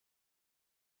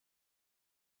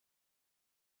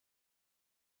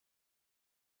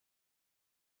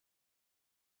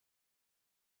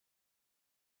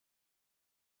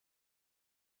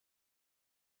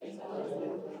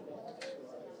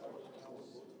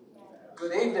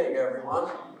Good evening,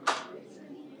 everyone.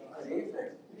 Good evening.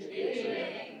 Good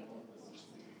evening.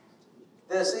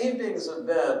 This evening's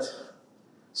event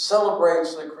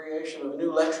celebrates the creation of a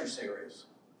new lecture series,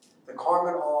 the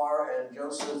Carmen R. and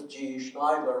Joseph G.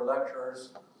 Schneidler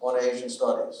Lectures on Asian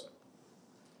Studies.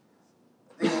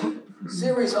 The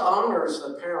series honors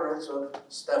the parents of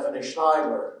Stephanie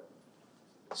Schneidler.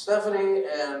 Stephanie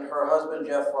and her husband,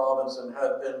 Jeff Robinson,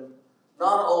 have been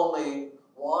not only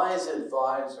wise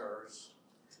advisors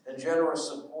and generous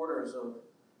supporters of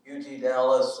UT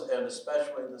Dallas and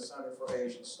especially the Center for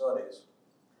Asian Studies,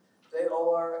 they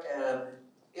are an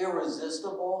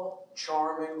irresistible,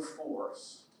 charming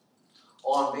force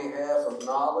on behalf of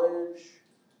knowledge,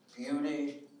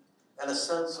 beauty, and a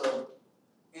sense of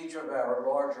each of our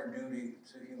larger duty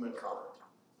to humankind.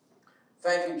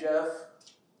 Thank you, Jeff.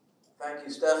 Thank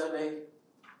you, Stephanie,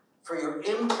 for your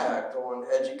impact on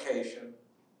education.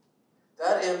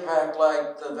 That impact,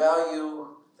 like the value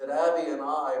that Abby and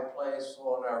I place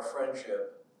on our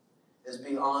friendship, is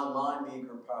beyond my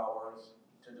meager powers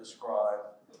to describe.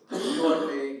 Please join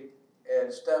me,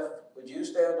 and Steph, would you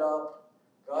stand up?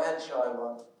 Go ahead, shy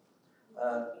one.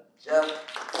 Jeff.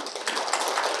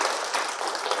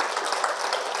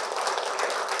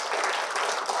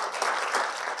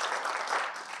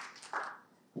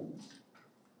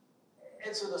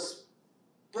 It's an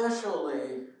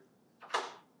especially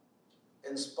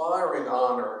inspiring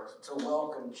honor to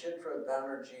welcome Chitra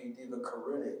Banerjee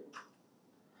Divakaruni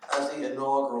as the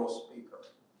inaugural speaker.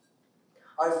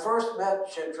 I first met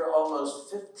Chitra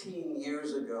almost 15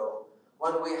 years ago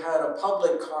when we had a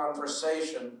public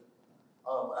conversation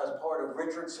as part of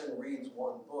Richardson Reed's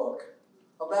one book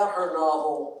about her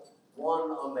novel,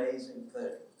 One Amazing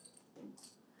Thing.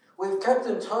 We've kept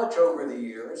in touch over the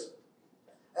years,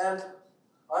 and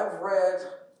I've read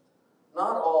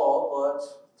not all, but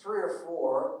 3 or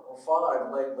 4 or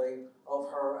 5 lately of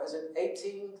her, is it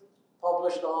 18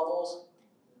 published novels?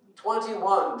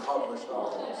 21 published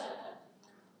novels.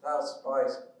 That's my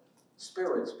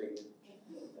spirit speaking.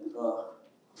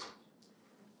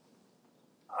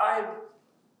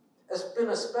 It's been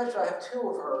especially, I have 2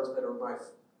 of hers that are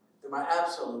my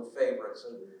absolute favorites,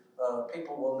 and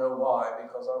people will know why,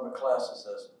 because I'm a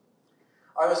classicist.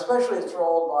 I'm especially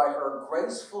enthralled by her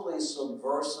gracefully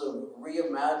subversive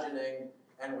reimagining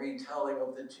and retelling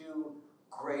of the 2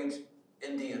 great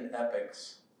Indian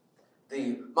epics.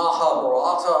 The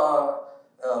Mahabharata,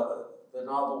 the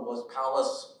novel was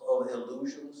Palace of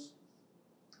Illusions,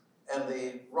 and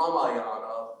the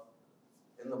Ramayana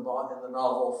in the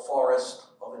novel Forest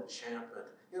of Enchantment.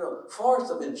 You know,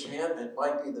 Forest of Enchantment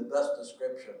might be the best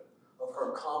description of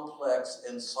her complex,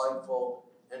 insightful,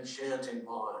 enchanting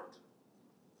mind.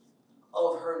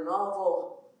 Of her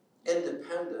novel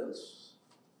Independence,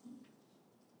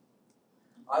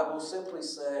 I will simply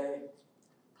say,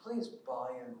 please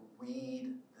buy and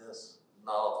read this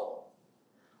novel.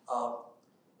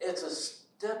 It's a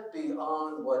step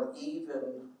beyond what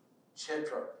even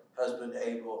Chitra has been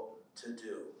able to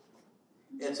do.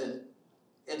 It's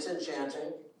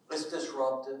enchanting, it's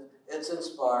disruptive, it's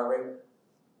inspiring.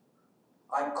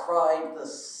 I cried the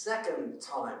second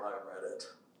time I read it.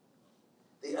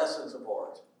 The essence of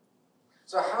art.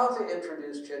 So how to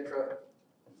introduce Chitra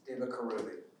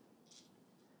Divakaruni?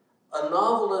 A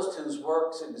novelist whose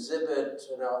works exhibit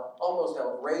an almost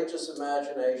outrageous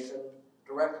imagination,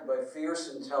 directed by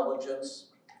fierce intelligence,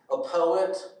 a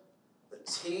poet, a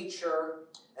teacher,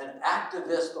 an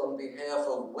activist on behalf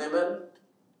of women.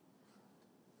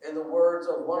 In the words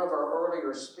of one of our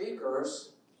earlier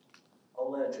speakers, a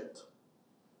legend.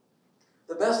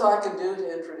 The best I could do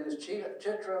to introduce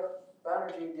Chitra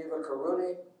Banerjee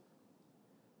Divakaruni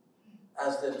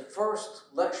as the first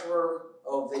lecturer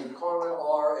of the Carmen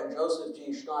R. and Joseph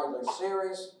G. Schneidler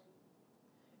series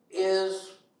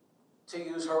is to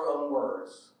use her own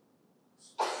words,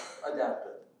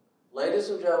 adapted. Ladies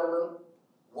and gentlemen,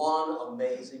 one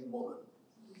amazing woman.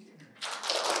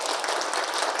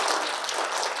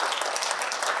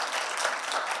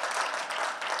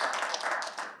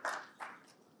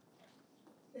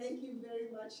 Thank you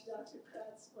very much, Dr.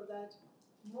 Kratz, for that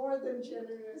more than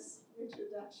generous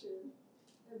introduction.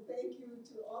 And thank you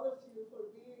to all of you for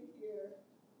being here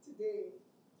today.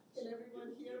 Can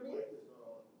everyone hear me?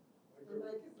 The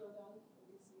mic is not on. Let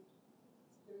me see.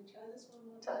 Can we try this one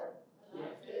more time?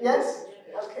 Yes?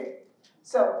 Okay.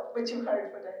 So, but you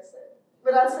heard what I said.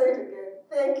 But I'll say it again.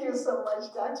 Thank you so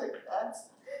much, Dr. Kratz.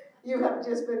 You have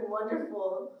just been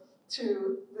wonderful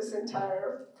to this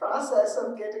entire process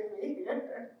of getting me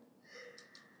here.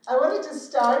 I wanted to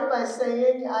start by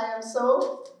saying I am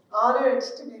so honored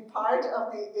to be part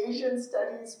of the Asian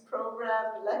Studies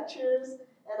program lectures,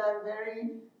 and I'm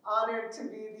very honored to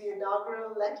be the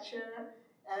inaugural lecture.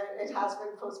 And it has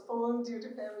been postponed due to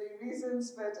family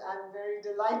reasons, but I'm very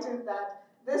delighted that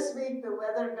this week the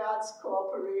weather gods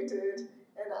cooperated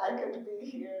and I could be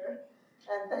here.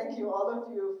 And thank you, all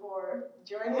of you, for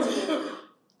joining me.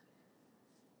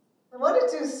 I wanted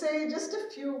to say just a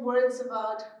few words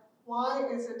about why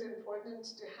is it important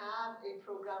to have a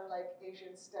program like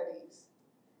Asian Studies.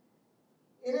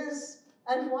 It is,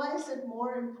 and why is it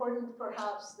more important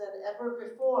perhaps than ever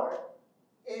before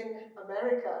in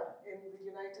America, in the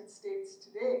United States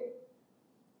today?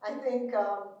 I think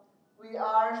we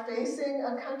are facing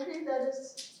a country that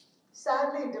is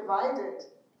sadly divided,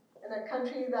 and a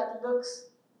country that looks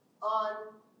on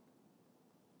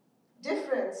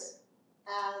difference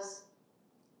as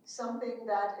something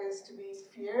that is to be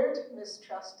feared,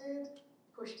 mistrusted,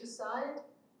 pushed aside.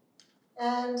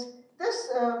 And this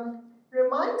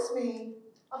reminds me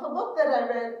of a book that I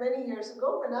read many years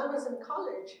ago when I was in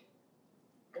college,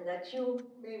 and that you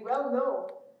may well know,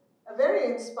 a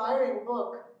very inspiring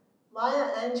book, Maya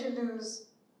Angelou's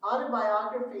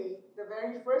autobiography, the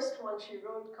very first one she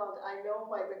wrote, called I Know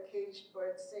Why the Caged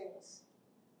Bird Sings.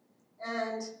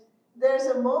 And there's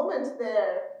a moment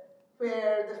there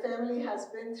where the family has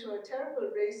been through a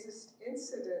terrible racist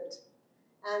incident,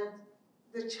 and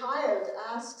the child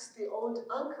asks the old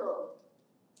uncle,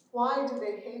 why do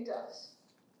they hate us?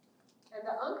 And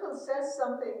the uncle says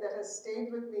something that has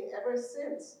stayed with me ever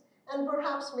since, and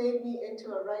perhaps made me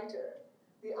into a writer.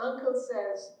 The uncle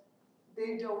says,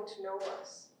 they don't know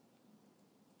us.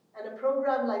 And a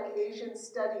program like Asian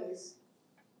Studies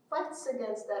fights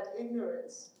against that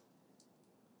ignorance.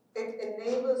 It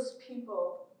enables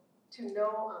people to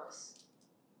know us,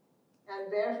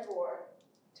 and therefore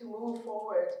to move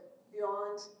forward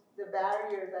beyond the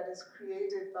barrier that is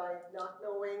created by not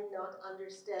knowing, not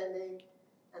understanding,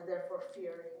 and therefore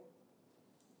fearing.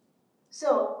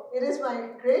 So it is my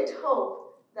great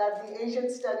hope that the Asian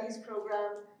Studies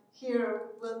program here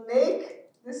will make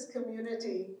this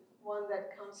community one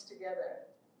that comes together.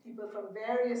 People from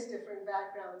various different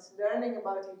backgrounds, learning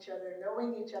about each other,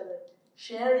 knowing each other,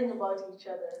 sharing about each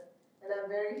other. And I'm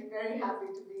very, very happy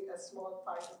to be a small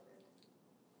part of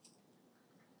it.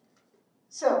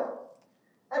 So,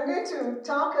 I'm going to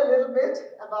talk a little bit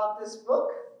about this book,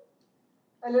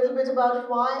 a little bit about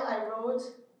why I wrote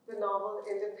the novel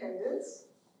Independence,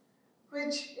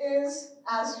 which is,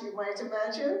 as you might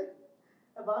imagine,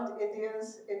 about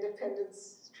India's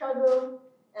independence struggle,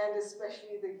 and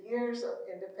especially the years of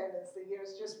independence, the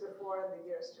years just before and the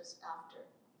years just after.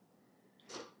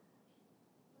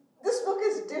 This book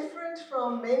is different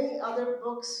from many other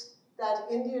books that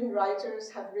Indian writers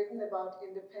have written about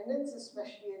independence,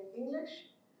 especially in English.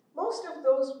 Most of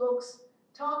those books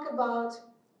talk about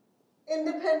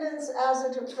independence as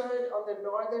it occurred on the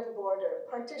northern border,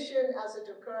 partition as it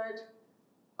occurred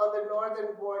on the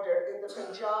northern border in the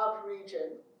Punjab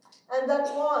region. And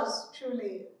that was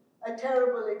truly a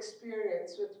terrible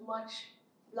experience with much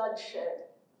bloodshed.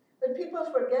 But people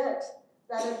forget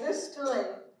that at this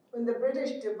time, when the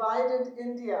British divided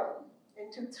India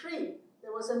into three,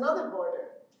 there was another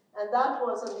border, and that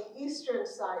was on the eastern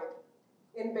side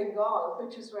in Bengal,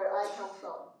 which is where I come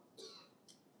from.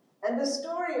 And the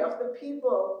story of the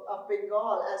people of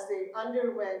Bengal as they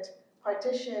underwent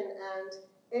partition and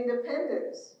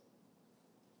independence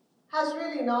has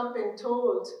really not been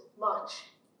told much,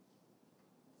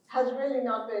 has really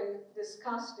not been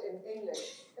discussed in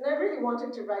English. And I really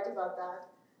wanted to write about that.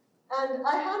 And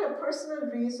I had a personal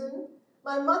reason.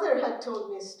 My mother had told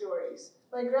me stories.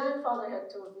 My grandfather had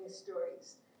told me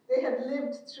stories. They had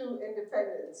lived through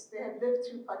independence. They had lived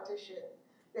through partition.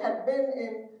 They had been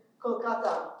in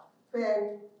Kolkata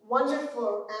when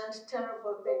wonderful and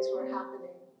terrible things were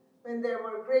happening, when there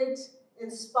were great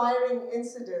inspiring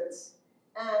incidents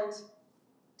and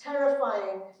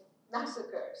terrifying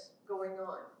massacres going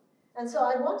on. And so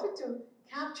I wanted to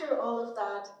capture all of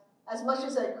that as much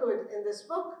as I could in this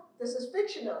book. This is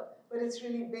fictional, but it's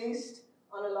really based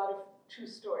on a lot of true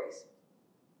stories.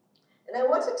 And I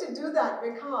wanted to do that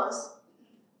because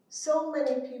so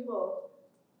many people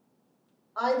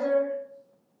either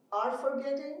are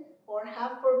forgetting or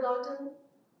have forgotten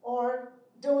or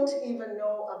don't even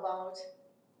know about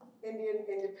Indian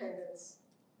independence.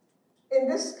 In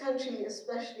this country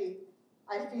especially,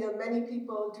 I feel many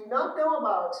people do not know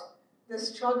about the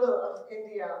struggle of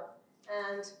India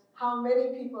and how many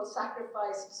people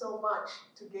sacrificed so much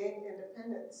to gain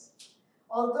independence.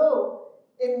 Although,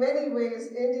 in many ways,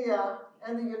 India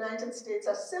and the United States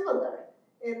are similar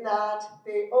in that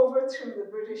they overthrew the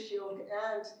British yoke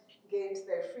and gained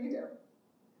their freedom.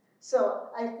 So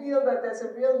I feel that there's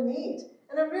a real need,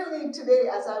 and a real need today,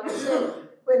 as I would say,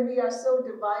 when we are so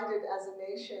divided as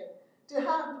a nation, to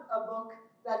have a book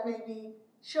that maybe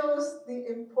shows the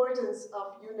importance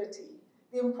of unity,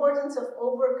 the importance of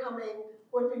overcoming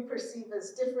what we perceive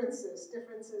as differences,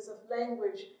 differences of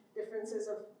language, differences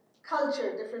of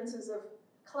culture, differences of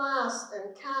class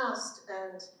and caste,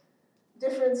 and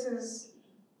differences,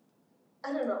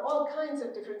 I don't know, all kinds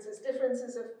of differences,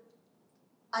 differences of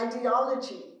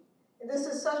ideology. And this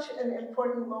is such an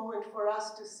important moment for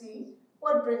us to see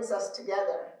what brings us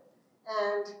together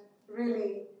and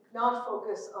really not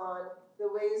focus on the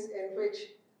ways in which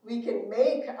we can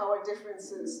make our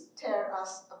differences tear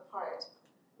us apart.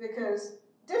 Because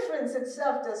difference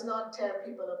itself does not tear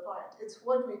people apart. It's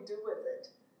what we do with it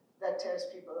that tears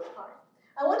people apart.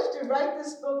 I wanted to write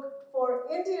this book for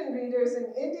Indian readers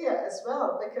in India as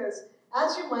well, because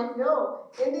as you might know,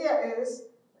 India is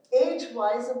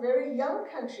age-wise a very young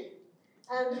country.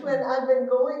 And when I've been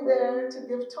going there to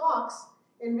give talks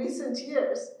in recent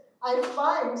years, I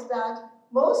find that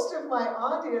most of my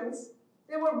audience,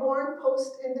 they were born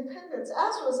post-independence,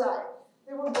 as was I.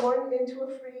 They were born into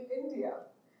a free India.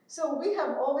 So we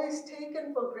have always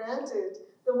taken for granted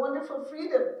the wonderful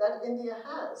freedom that India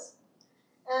has.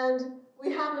 And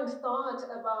we haven't thought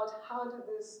about how did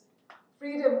this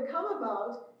freedom come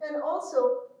about, and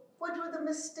also what were the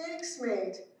mistakes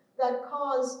made that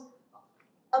caused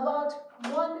about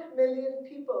 1 million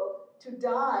people to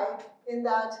die in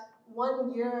that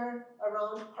 1 year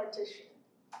around partition.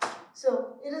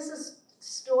 So it is a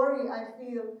story, I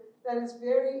feel, that is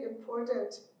very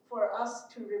important for us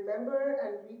to remember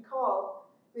and recall,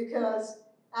 because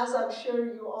as I'm sure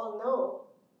you all know,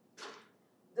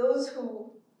 those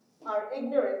who are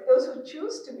ignorant, those who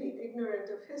choose to be ignorant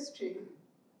of history,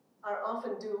 are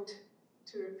often doomed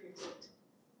to repeat it.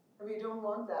 And we don't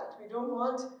want that. We don't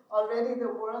want, already the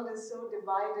world is so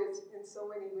divided in so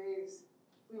many ways.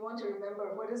 We want to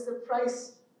remember what is the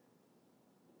price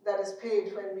that is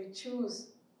paid when we choose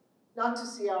not to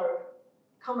see our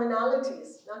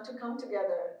commonalities, not to come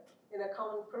together in a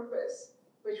common purpose,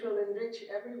 which will enrich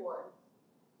everyone,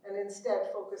 and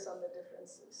instead focus on the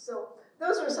differences. So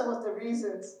those were some of the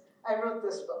reasons I wrote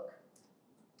this book.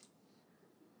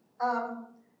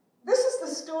 This is the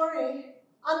story,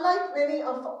 unlike many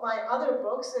of my other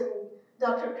books, and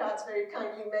Dr. Kratz very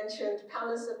kindly mentioned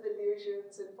Palace of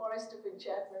Illusions and Forest of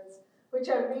Enchantments, which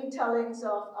are retellings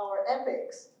of our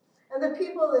epics. And the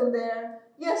people in there,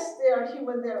 yes, they are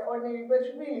human, they're ordinary,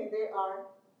 but really they are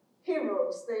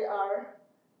heroes. They are,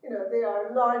 they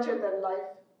are larger than life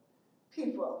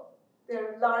people.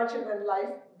 They're larger than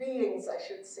life beings, I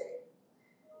should say.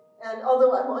 And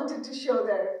although I wanted to show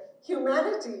their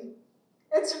humanity,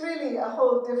 it's really a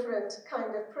whole different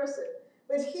kind of person.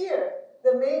 But here,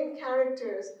 the main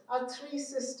characters are 3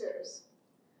 sisters.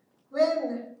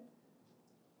 When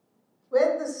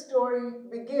the story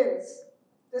begins,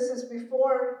 this is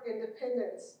before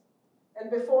independence and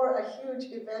before a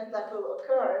huge event that will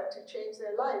occur to change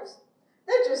their lives.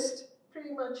 They're just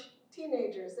pretty much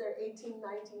teenagers. They're 18,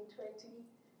 19, 20,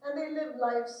 and they live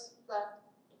lives that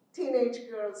teenage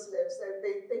girls live.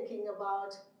 They're thinking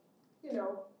about,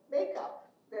 makeup.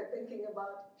 They're thinking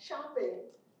about shopping.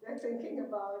 They're thinking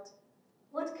about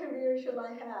what career shall I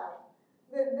have?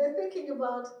 They're thinking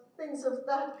about things of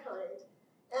that kind.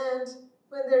 And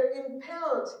when they're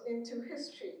impelled into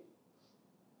history,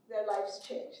 their lives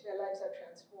change, their lives are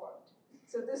transformed.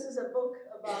 So this is a book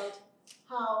about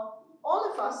how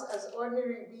all of us as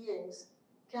ordinary beings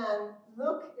can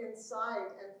look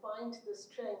inside and find the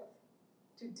strength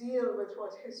to deal with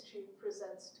what history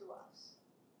presents to us.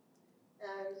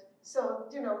 And so,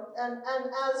 and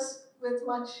as with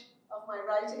much of my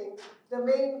writing, the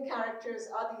main characters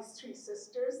are these 3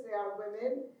 sisters. They are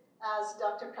women. As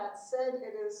Dr. Katz said,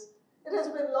 it has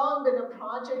long been a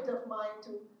project of mine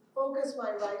to focus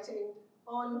my writing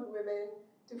on women,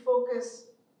 to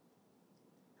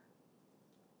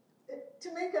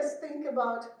make us think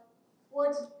about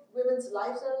what women's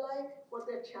lives are like, what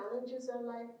their challenges are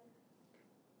like,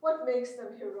 what makes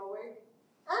them heroic,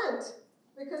 and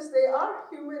because they are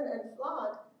human and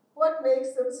flawed, what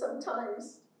makes them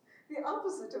sometimes the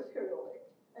opposite of heroic.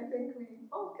 I think we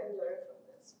all can learn from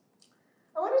this.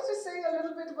 I wanted to say a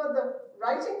little bit about the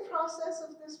writing process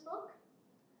of this book.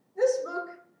 This book,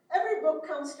 every book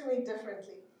comes to me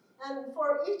differently. And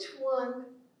for each one,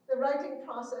 the writing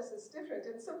process is different.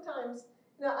 And sometimes,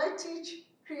 I teach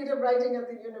creative writing at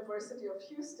the University of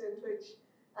Houston, which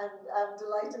I'm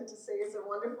delighted to say is a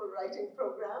wonderful writing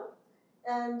program.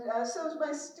 And so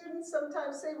my students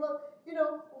sometimes say, well,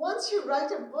 once you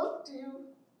write a book, do you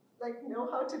know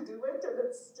how to do it? And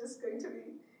it's just going to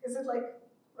be, is it like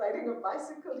riding a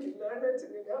bicycle, you learn it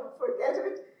and you never forget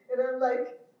it. And I'm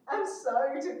like, I'm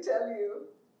sorry to tell you,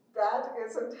 that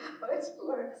isn't how it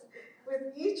works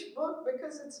with each book,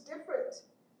 because it's different.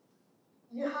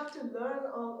 You have to learn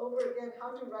all over again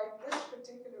how to write this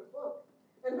particular book.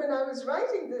 And when I was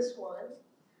writing this one,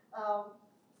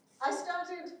 I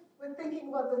started with thinking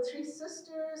about the three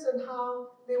sisters and how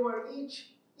they were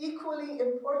each equally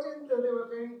important, though they were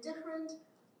very different.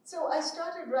 So I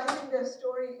started writing their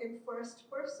story in first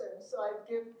person. So I'd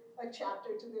give a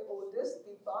chapter to the oldest,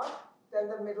 Deepa, then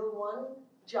the middle one,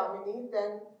 Jamini,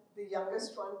 then the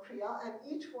youngest one, Priya, and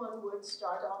each one would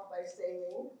start off by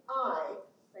saying, I,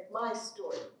 like my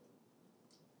story.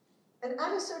 And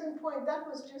at a certain point, that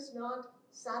was just not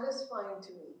satisfying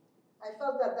to me. I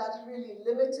felt that that really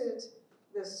limited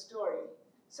the story.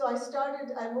 So I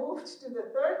moved to the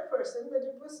third person, but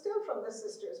it was still from the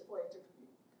sister's point of view.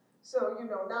 So,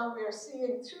 now we're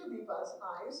seeing through Deepa's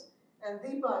eyes, and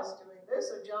Deepa is doing this,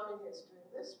 or Jamini is doing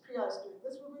this, Priya is doing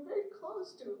this. We'll be very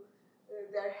close to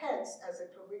their heads, as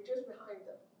it will be, just behind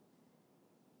them.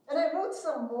 And I wrote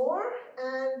some more,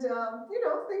 and,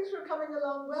 things were coming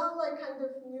along well. I kind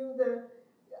of knew the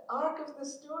arc of the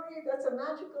story. That's a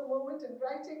magical moment in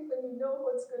writing when you know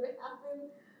what's going to happen,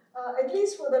 at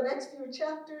least for the next few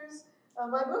chapters.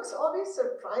 My books always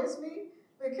surprise me,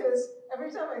 because every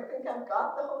time I think I've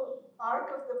got the whole arc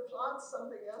of the plot,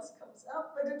 something else comes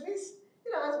up. But at least,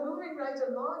 I was moving right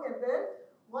along, and then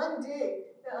one day,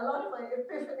 a lot of my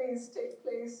epiphanies take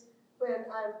place when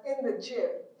I'm in the gym.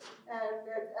 And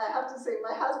I have to say,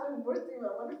 my husband, Murthy,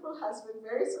 my wonderful husband,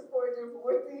 very supportive,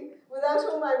 Murthy, without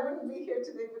whom I wouldn't be here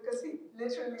today, because he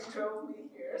literally drove me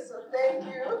here. So thank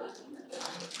you.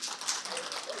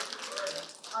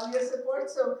 All your support.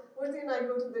 So Murthy and I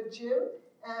go to the gym,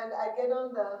 and I get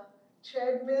on the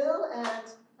treadmill, and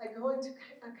I go into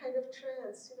a kind of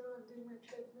trance. I'm doing my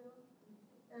treadmill,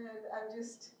 and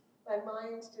my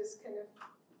mind just kind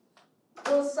of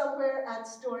goes somewhere, and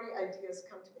story ideas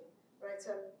come to me. Right,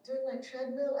 so I'm doing my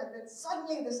treadmill, and then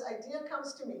suddenly this idea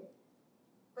comes to me.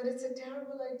 But it's a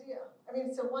terrible idea. I mean,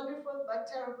 it's a wonderful but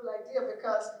terrible idea,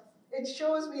 because it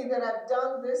shows me that I've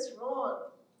done this wrong.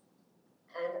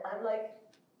 And I'm like,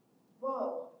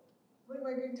 whoa, what am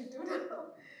I going to do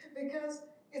now? Because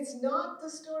it's not the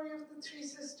story of the three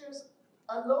sisters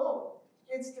alone.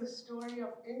 It's the story of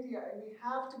India, and we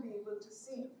have to be able to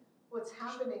see what's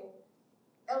happening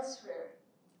elsewhere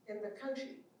in the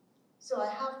country. So I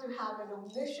have to have an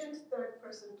omniscient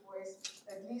third-person voice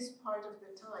at least part of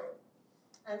the time.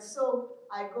 And so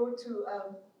I go to,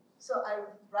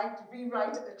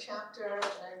 rewrite a chapter, and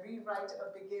I rewrite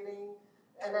a beginning,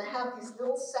 and I have these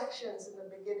little sections in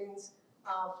the beginnings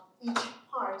of each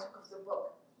part of the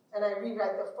book. And I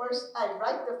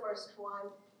write the first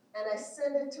one, and I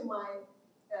send it to my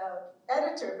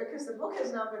editor, because the book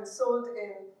has now been sold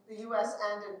in the US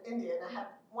and in India, and I have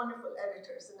wonderful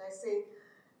editors, and I say,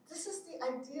 this is the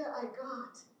idea I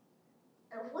got,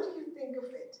 and what do you think of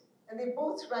it? And they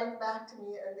both write back to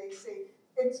me, and they say,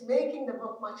 it's making the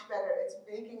book much better. It's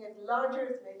making it larger.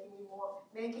 It's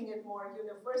making it more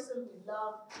universal. We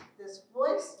love this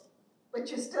voice, but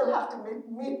you still have to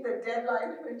meet the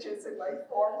deadline, which is in like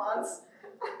 4 months.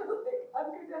 I'm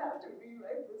going to have to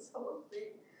rewrite this whole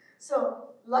thing. So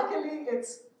luckily,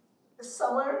 it's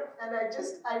summer, and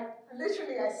I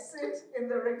literally sit in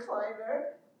the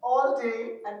recliner all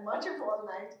day and much of all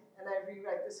night, and I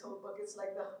rewrite this whole book. It's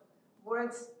like the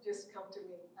words just come to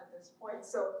me at this point.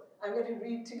 So I'm going to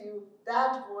read to you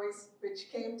that voice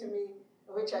which came to me,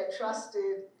 which I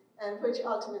trusted, and which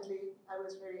ultimately I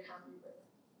was very happy with.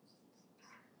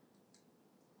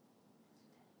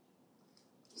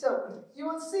 So you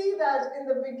will see that in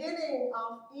the beginning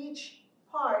of each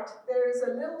part, there is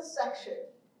a little section,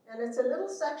 and it's a little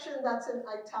section that's in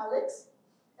italics.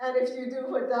 And if you do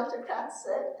what Dr. Kratz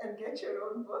said and get your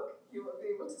own book, you will be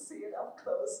able to see it up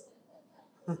close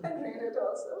and read it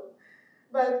also.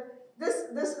 But this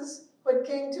is what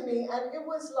came to me, and it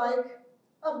was like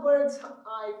a bird's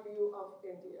eye view of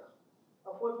India,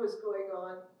 of what was going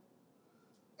on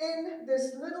in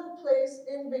this little place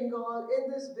in Bengal, in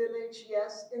this village,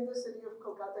 yes, in the city of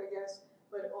Kolkata, yes,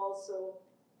 but also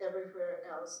everywhere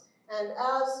else. And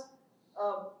as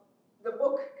the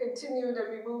book continued, and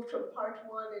we moved from part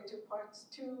 1 into parts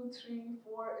 2, 3,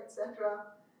 4, etc.,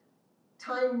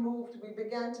 time moved. We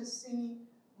began to see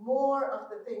more of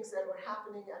the things that were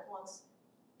happening at once,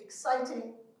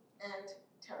 exciting and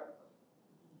terrible.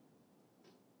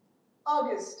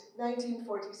 August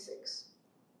 1946.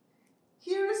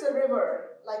 Here is a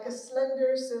river like a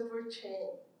slender silver chain.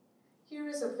 Here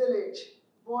is a village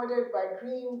bordered by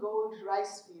green gold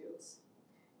rice fields.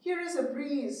 Here is a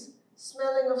breeze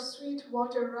smelling of sweet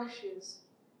water rushes.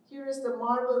 Here is the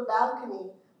marble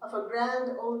balcony of a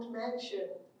grand old mansion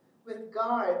with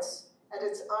guards at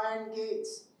its iron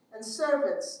gates and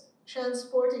servants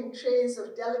transporting trays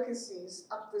of delicacies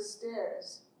up the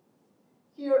stairs.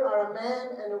 Here are a man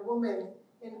and a woman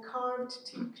in carved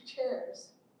teak chairs.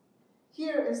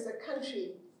 Here is the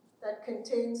country that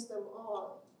contains them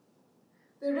all.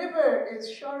 The river is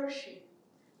Shorshi.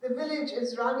 The village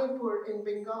is Ranipur in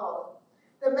Bengal.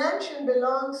 The mansion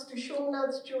belongs to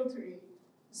Shomnath Chaudhary,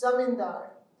 Zamindar.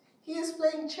 He is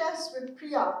playing chess with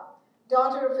Priya,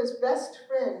 daughter of his best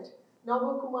friend,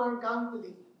 Nabakumar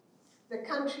Ganguly. The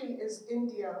country is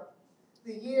India.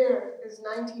 The year is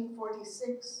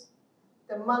 1946.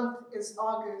 The month is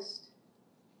August.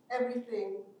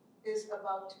 Everything is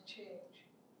about to change.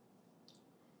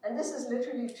 And this is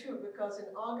literally true because in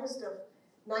August of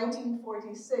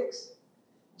 1946,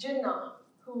 Jinnah,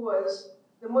 who was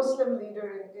the Muslim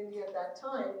leader in India at that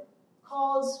time,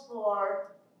 calls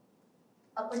for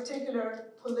a particular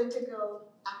political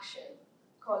action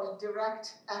called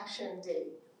Direct Action Day,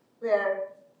 where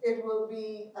it will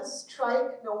be a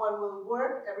strike, no one will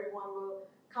work, everyone will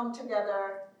come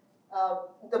together,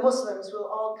 the Muslims will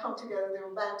all come together, they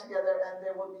will band together, and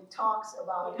there will be talks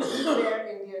about where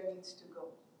India needs to go.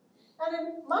 And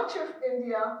in much of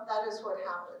India, that is what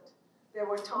happened. There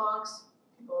were talks,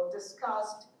 people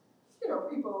discussed,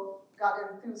 people got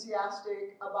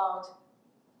enthusiastic about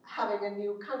having a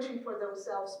new country for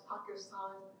themselves,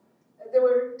 Pakistan. They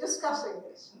were discussing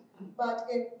this. But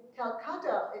in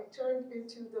Calcutta, it turned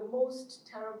into the most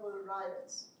terrible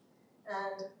riots.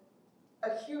 And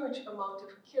a huge amount of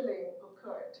killing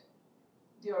occurred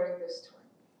during this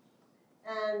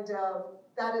time. And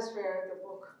that is where the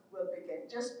book will begin,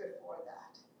 just before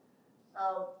that.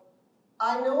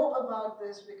 I know about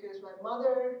this because my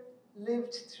mother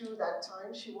lived through that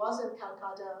time. She was in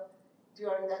Calcutta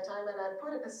during that time, and I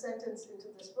put a sentence into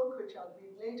this book, which I'll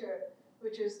read later,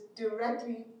 which is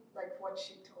directly like what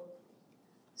she told me.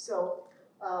 So,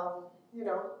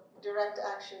 Direct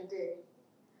Action Day.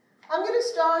 I'm going to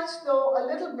start, though, a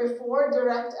little before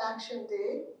Direct Action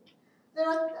Day.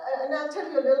 And I'll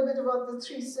tell you a little bit about the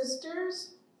three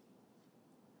sisters.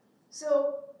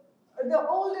 So, the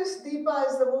oldest, Deepa,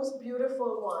 is the most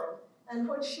beautiful one. And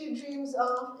what she dreams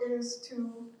of is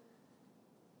to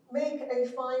make a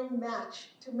fine match,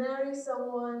 to marry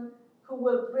someone who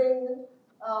will bring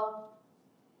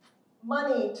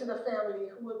money to the family,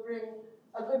 who will bring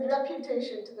a good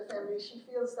reputation to the family. She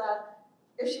feels that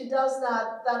if she does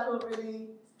that,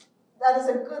 that is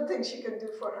a good thing she can do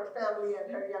for her family and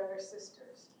her younger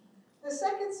sisters. The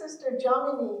second sister,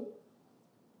 Jamini,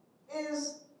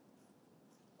 is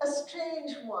a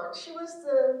strange one. She was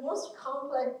the most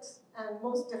complex and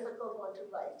most difficult one to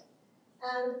write.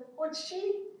 And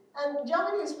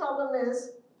Jamini's problem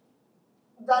is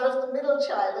that of the middle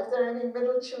child. If there are any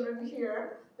middle children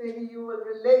here, maybe you will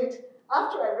relate.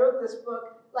 After I wrote this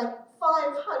book, like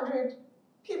 500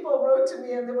 people wrote to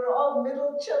me, and they were all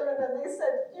middle children, and they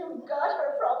said, "You got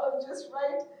her problem just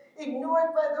right.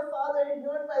 Ignored by the father,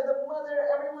 ignored by the mother.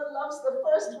 Everyone loves the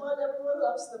first one, everyone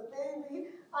loves the baby.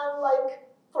 I'm like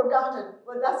forgotten."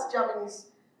 Well, that's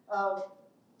Jamini's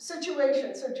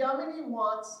situation. So Jamini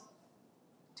wants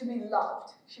to be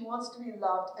loved. She wants to be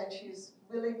loved, and she's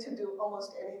willing to do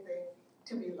almost anything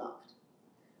to be loved.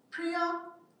 Priya,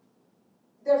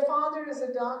 their father is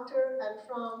a doctor, and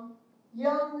from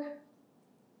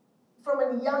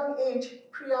a young age,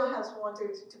 Priya has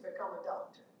wanted to become a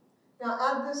doctor. Now,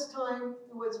 at this time,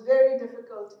 it was very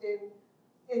difficult in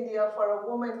India for a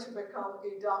woman to become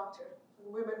a doctor.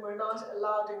 Women were not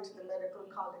allowed into the medical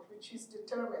college, which she's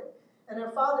determined. And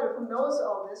her father, who knows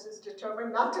all this, is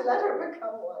determined not to let her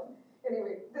become one.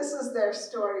 Anyway, this is their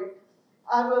story.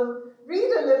 I will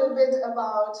read a little bit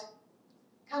about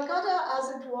Calcutta as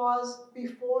it was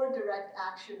before Direct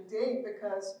Action Day,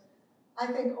 because I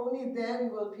think only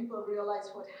then will people realize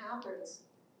what happens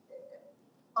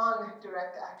on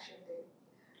Direct Action Day.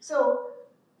 So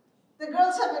the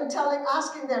girls have been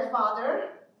asking their father,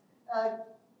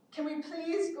 can we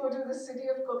please go to the city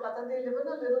of Kolkata? They live in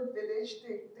a little village.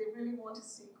 They really want to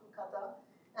see Kolkata.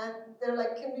 And they're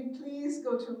like, can we please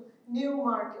go to New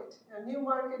Market? Now, New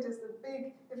Market is the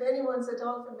big, if anyone's at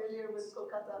all familiar with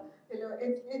Kolkata,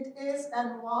 it is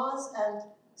and was, and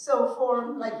so for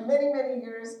like many, many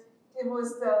years, it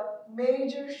was the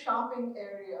major shopping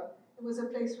area. It was a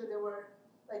place where there were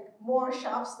like more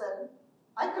shops than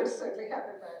I could certainly have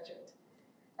imagined.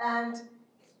 And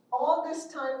all this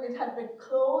time it had been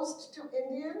closed to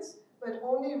Indians, but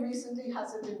only recently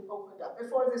has it been opened up.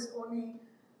 Before this, only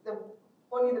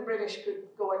the British could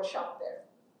go and shop there.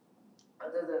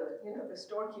 The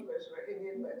storekeepers were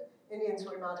Indian, but Indians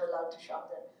were not allowed to shop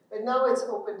there. But now it's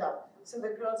opened up. So the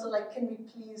girls are like, can we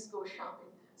please go shopping?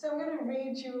 So I'm going to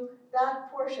read you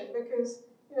that portion because,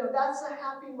 that's a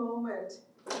happy moment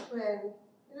when,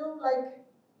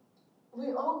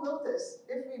 we all know this.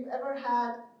 If we've ever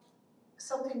had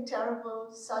something terrible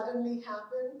suddenly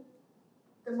happen,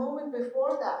 the moment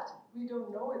before that, we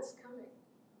don't know it's coming.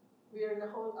 We are in a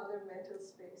whole other mental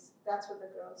space. That's what the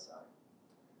girls are.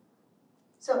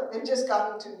 So they've just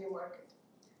gotten to Newmarket.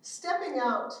 Stepping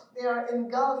out, they are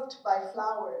engulfed by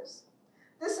flowers.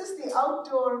 This is the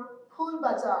outdoor Phul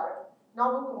Bazaar,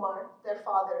 Navakumar, their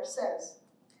father, says.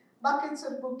 Buckets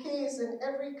of bouquets in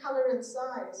every color and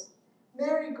size,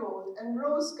 marigold and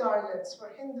rose garlands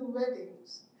for Hindu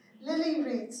weddings, lily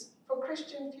wreaths for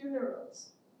Christian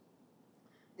funerals.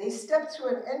 They step through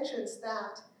an entrance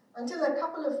that, until a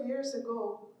couple of years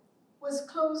ago, was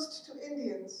closed to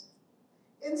Indians.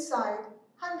 Inside,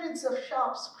 hundreds of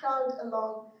shops crowd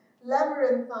along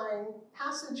labyrinthine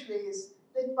passageways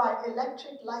lit by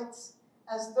electric lights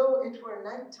as though it were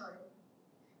nighttime.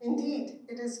 Indeed,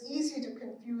 it is easy to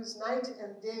confuse night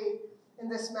and day in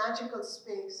this magical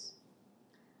space.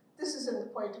 This is in the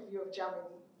point of view of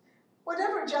Jamini.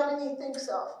 Whatever Jamini thinks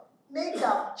of,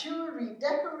 makeup, jewelry,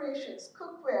 decorations,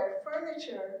 cookware,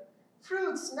 furniture,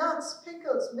 fruits, nuts,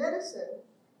 pickles, medicine,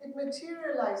 it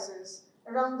materializes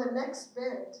around the next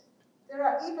bend. There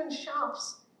are even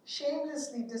shops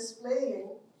shamelessly displaying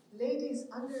ladies'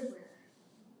 underwear.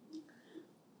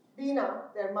 Bina,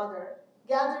 their mother,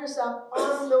 gathers up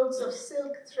armloads of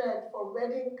silk thread for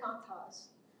wedding kathas.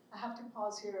 I have to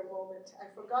pause here a moment. I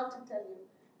forgot to tell you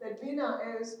that Bina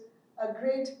is a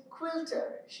great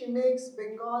quilter. She makes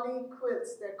Bengali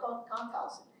quilts. They're called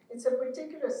kathas. It's a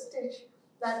particular stitch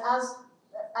that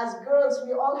as girls,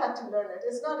 we all had to learn it.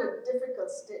 It's not a difficult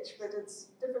stitch, but it's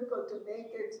difficult to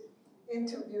make it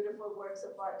into beautiful works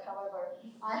of art. However,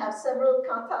 I have several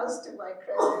kathas to my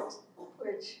credit,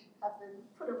 which have been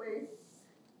put away,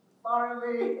 far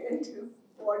away into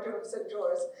wardrobes and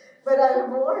drawers. But I have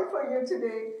worn for you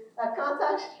today a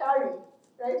katha shari,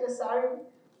 right? A sari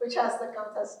which has the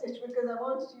katha stitch, because I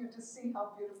wanted you to see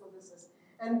how beautiful this is.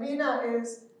 And Bina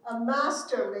is a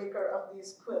master maker of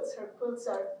these quilts. Her quilts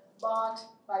are bought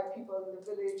by people in the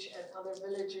village and other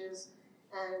villages,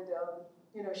 and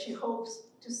she hopes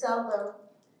to sell them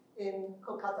in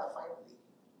Kolkata finally.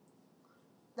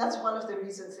 That's one of the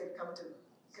reasons they've come to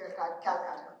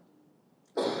Calcutta.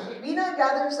 Bina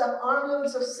gathers up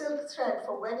armloads of silk thread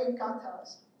for wedding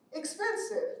kathas.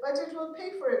 Expensive, but it will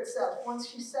pay for itself once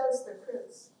she sells the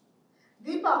quilts.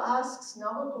 Deepa asks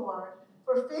Navakumar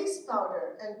for face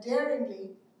powder and,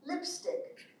 daringly,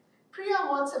 lipstick. Priya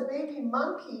wants a baby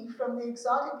monkey from the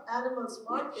exotic animals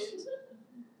market,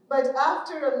 but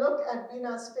after a look at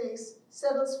Bina's face,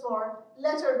 settles for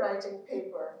letter writing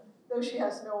paper, though she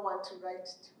has no one to write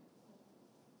to.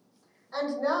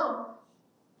 And now,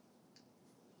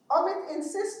 Amit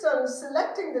insists on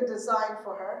selecting the design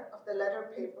for her of the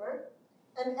letter paper,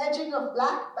 an edging of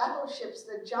black battleships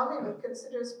that Jamini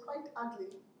considers quite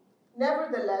ugly.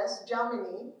 Nevertheless,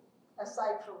 Jamini,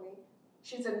 aside from me,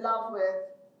 she's in love with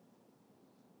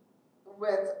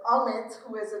Amit,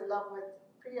 who is in love with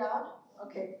Priya.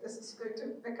 Okay, this is going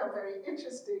to become very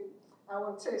interesting. I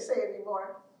won't say any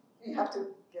more. You have to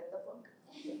get the book.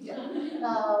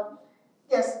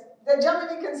 Yes, that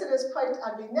Jamini considers quite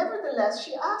ugly. Nevertheless,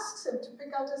 she asks him to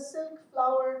pick out a silk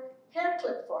flower hair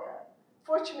clip for her.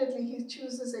 Fortunately, he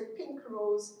chooses a pink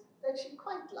rose that she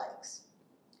quite likes.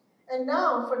 And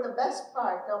now, for the best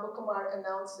part, Navakumar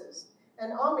announces,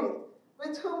 and Amit,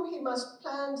 with whom he must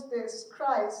plan this,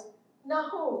 cries,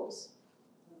 "Nahomes."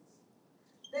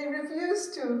 They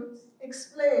refuse to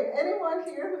explain. Anyone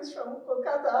here who's from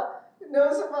Kolkata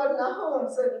knows about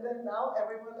Nahomes, and now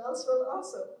everyone else will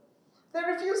also. They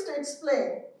refuse to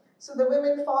explain, so the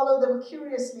women follow them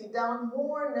curiously down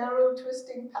more narrow,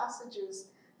 twisting passages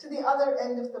to the other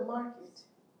end of the market.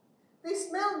 They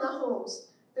smell Nahomes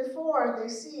before they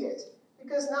see it,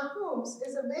 because Nahomes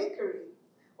is a bakery,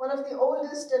 one of the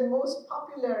oldest and most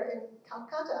popular in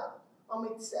Calcutta,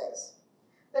 Amit says.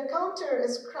 The counter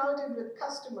is crowded with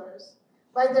customers.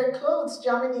 By their clothes,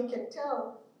 Jamini can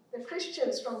tell the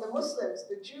Christians from the Muslims,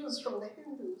 the Jews from the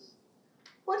Hindus.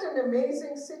 What an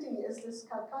amazing city is this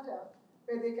Calcutta,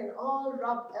 where they can all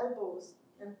rub elbows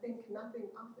and think nothing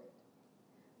of it.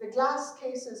 The glass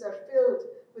cases are filled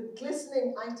with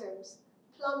glistening items: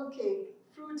 plum cake,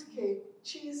 fruit cake,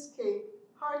 cheese cake,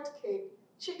 heart cake,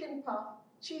 chicken puff,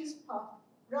 cheese puff,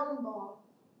 rum ball.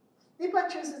 Deepa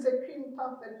chooses a cream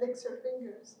puff and licks her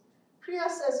fingers. Priya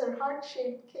says her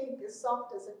heart-shaped cake is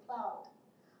soft as a cloud.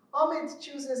 Amit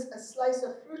chooses a slice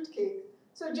of fruit cake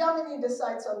So Jamini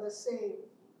decides on the same.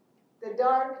 The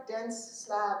dark, dense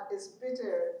slab is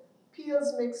bitter,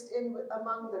 peels mixed in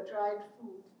among the dried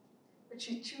food, but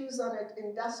she chews on it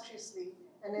industriously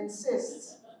and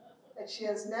insists that she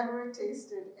has never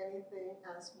tasted anything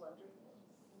as wonderful.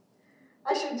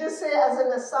 I should just say as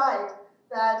an aside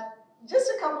that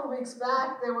just a couple of weeks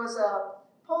back there was a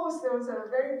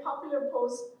very popular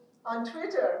post on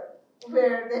Twitter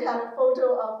where they had a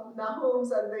photo of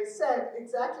Nahum's and they said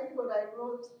exactly what I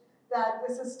wrote, that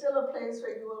this is still a place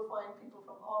where you will find people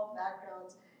from all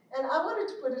backgrounds. And I wanted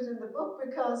to put it in the book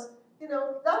because,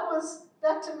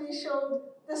 that to me showed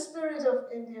the spirit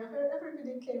of India, where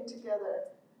everybody came together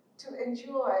to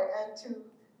enjoy and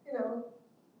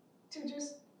to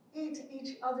just eat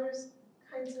each other's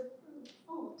kinds of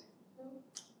food.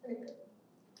 Anyway.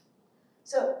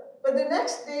 So, but the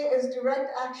next day is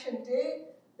direct action day.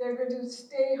 They're going to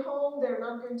stay home. They're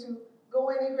not going to go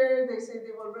anywhere. They say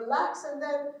they will relax, and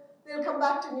then they'll come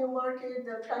back to Newmarket.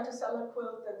 They'll try to sell a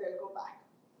quilt, and they'll go back.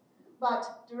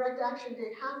 But direct action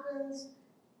day happens.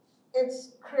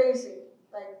 It's crazy.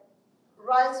 Like,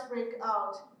 riots break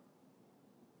out.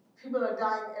 People are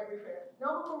dying everywhere.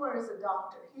 Navakumar is a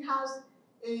doctor. He has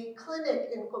a clinic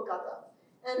in Kolkata,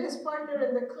 and his partner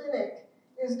in the clinic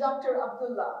is Dr.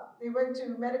 Abdullah. They went to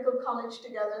medical college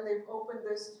together, and they've opened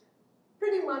this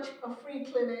pretty much a free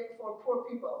clinic for poor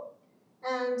people.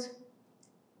 And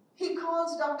he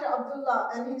calls Dr.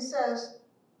 Abdullah and he says,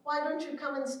 why don't you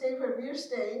come and stay where we're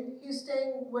staying? He's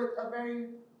staying with a very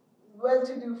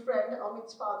well-to-do friend,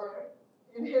 Amit's father,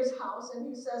 in his house, and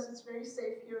he says it's very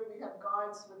safe here. We have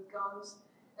guards with guns,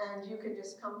 and you can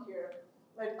just come here.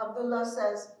 But Abdullah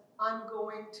says, I'm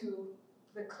going to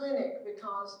the clinic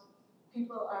because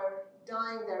people are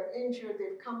dying, they're injured,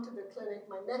 they've come to the clinic,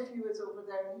 my nephew is over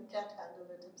there and he can't handle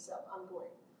it himself, I'm going.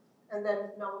 And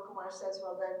then Navakumar says,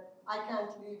 well then, I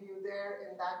can't leave you there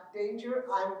in that danger,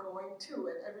 I'm going too.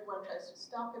 And everyone tries to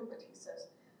stop him, but he says,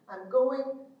 I'm going.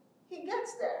 He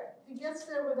gets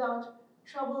there without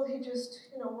trouble. He just,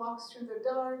 walks through the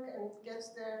dark and gets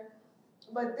there.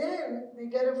 But then they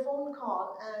get a phone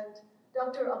call, and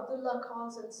Dr. Abdullah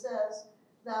calls and says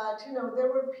that,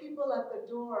 there were people at the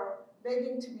door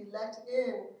begging to be let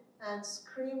in and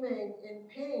screaming in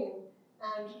pain,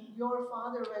 and your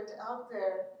father went out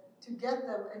there to get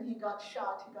them, and he got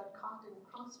shot. He got caught in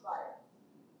crossfire.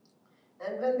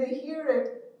 And when they hear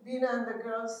it, Veena and the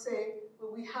girls say,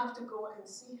 well, we have to go and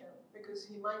see him because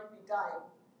he might be dying.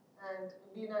 And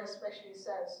Veena especially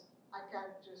says, I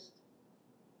can't just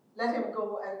let him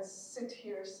go and sit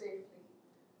here safely.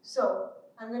 So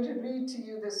I'm going to read to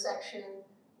you the section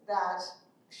that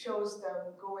shows them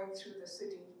going through the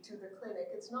city to the clinic.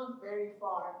 It's not very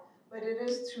far, but it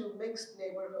is through mixed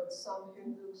neighborhoods, some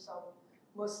Hindu, some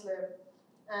Muslim.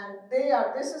 And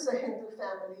this is a Hindu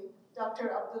family.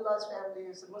 Dr. Abdullah's family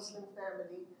is a Muslim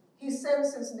family. He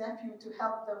sends his nephew to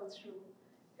help them through.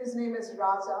 His name is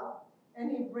Raza,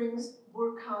 and he brings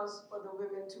burqas for the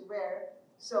women to wear,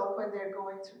 so when they're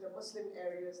going through the Muslim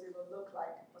areas, they will look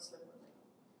like Muslim women.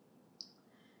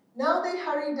 Now they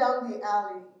hurry down the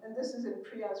alley, and this is in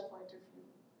Priya's point of view.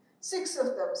 6 of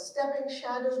them, stepping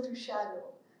shadow to shadow,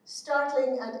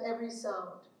 startling at every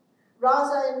sound.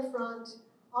 Raza in front,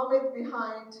 Amit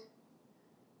behind,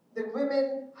 the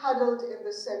women huddled in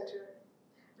the center.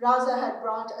 Raza had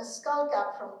brought a skull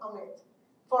cap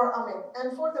for Amit,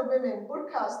 and for the women,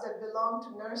 burqas that belong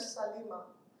to Nurse Salima.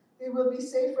 They will be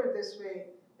safer this way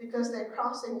because they're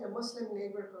crossing a Muslim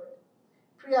neighborhood.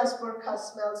 Priya's burqa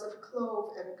smells of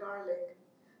clove and garlic.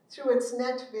 Through its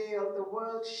net veil, the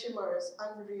world shimmers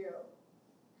unreal.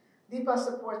 Deepa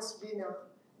supports Veena.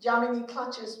 Jamini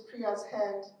clutches Priya's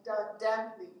hand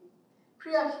damply.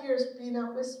 Priya hears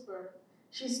Veena whisper.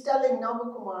 She's telling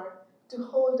Navakumar to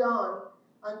hold on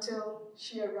until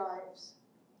she arrives.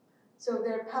 So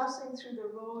they're passing through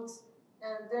the roads,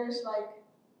 and there's like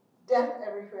death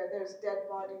everywhere. There's dead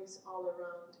bodies all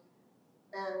around.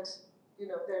 And,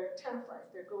 they're terrified.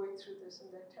 They're going through this, and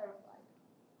they're terrified.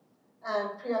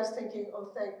 And Priya's thinking, oh,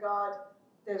 thank God,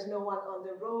 there's no one on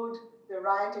the road. The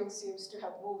rioting seems to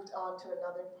have moved on to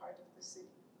another part of the city.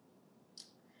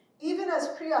 Even as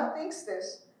Priya thinks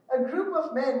this, a group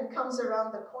of men comes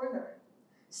around the corner.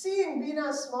 Seeing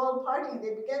Veena's small party,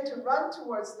 they begin to run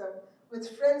towards them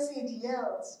with frenzied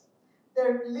yells.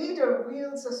 Their leader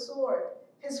wields a sword.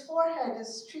 His forehead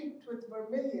is streaked with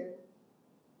vermilion.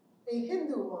 A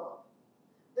Hindu mob.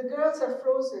 The girls are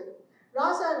frozen.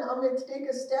 Raza and Amit take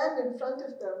a stand in front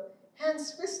of them,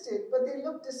 hands fisted, but they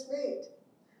look dismayed.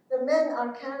 The men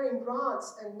are carrying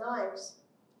rods and knives.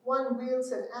 One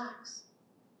wields an axe.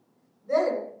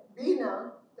 Then,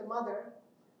 Veena, the mother,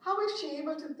 how is she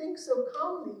able to think so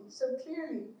calmly, so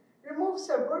clearly, removes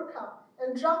her burqa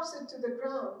and drops it to the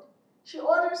ground? She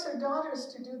orders her daughters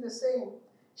to do the same.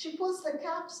 She pulls the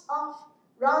caps off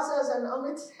Raza's and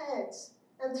Amit's heads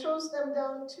and throws them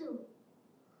down too.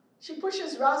 She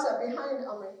pushes Raza behind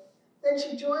Amit. Then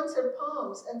she joins her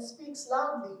palms and speaks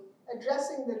loudly,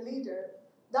 addressing the leader.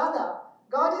 Dada,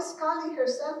 Goddess Kali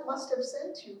herself must have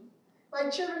sent you. My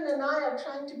children and I are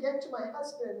trying to get to my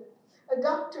husband, a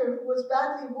doctor who was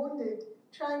badly wounded,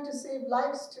 trying to save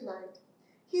lives tonight.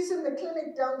 He's in the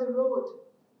clinic down the road.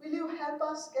 Will you help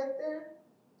us get there?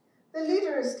 The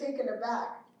leader is taken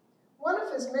aback. One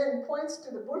of his men points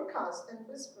to the burqas and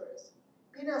whispers.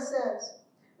 Bina says,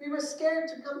 we were scared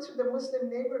to come through the Muslim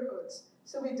neighborhoods,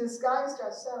 so we disguised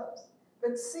ourselves.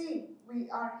 But see, we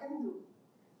are Hindu.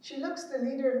 She looks the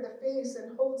leader in the face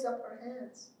and holds up her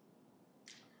hands.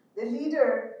 The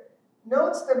leader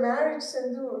notes the marriage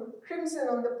sindoor, crimson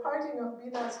on the parting of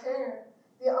Bina's hair,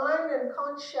 the iron and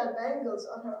conch shell bangles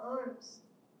on her arms.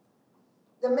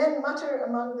 The men mutter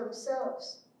among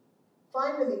themselves.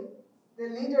 Finally, the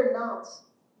leader nods.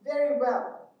 Very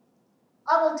well.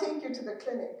 I will take you to the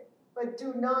clinic, but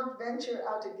do not venture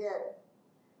out again.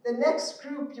 The next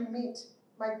group you meet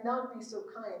might not be so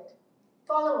kind.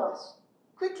 Follow us.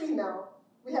 Quickly now,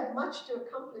 we have much to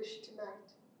accomplish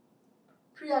tonight.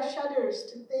 Priya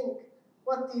shudders to think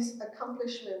what these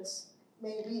accomplishments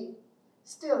may be.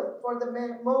 Still, for the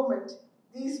moment,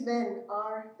 these men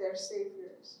are their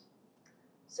saviors.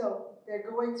 So they're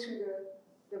going through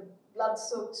the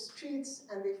blood-soaked streets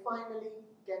and they finally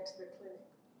get to the clinic.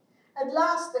 At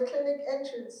last, the clinic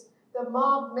enters. The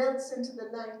mob melts into the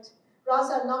night.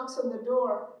 Raza knocks on the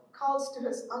door, calls to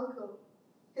his uncle.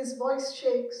 His voice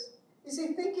shakes. Is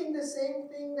he thinking the same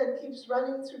thing that keeps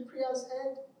running through Priya's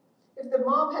head? If the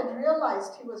mob had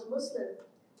realized he was Muslim,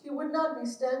 he would not be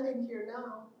standing here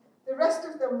now. The rest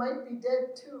of them might be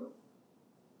dead too.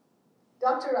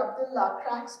 Dr. Abdullah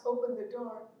cracks open the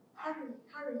door. Hurry,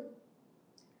 hurry.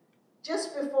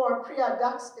 Just before Priya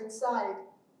ducks inside,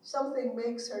 something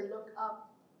makes her look up.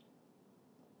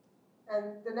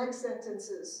 And the next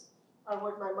sentences are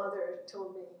what my mother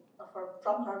told me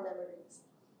from her memories.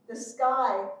 The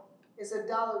sky is a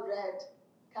dull red.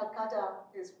 Calcutta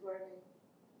is burning.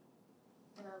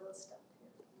 And I will stop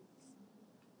here.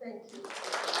 Thank you.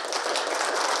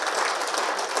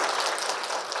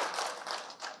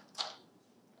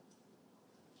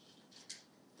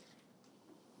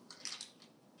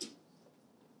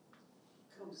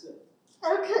 Come sit.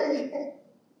 Okay.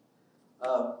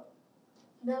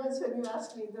 Now is when you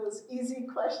ask me those easy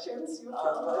questions you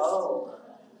promised.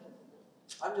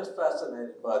 I'm just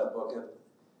fascinated by the book. And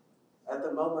at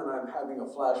the moment, I'm having a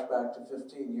flashback to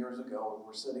 15 years ago when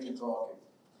we're sitting and talking.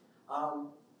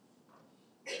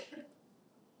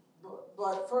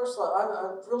 But first,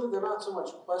 I really, they're not so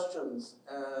much questions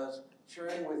as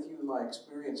sharing with you my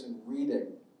experience in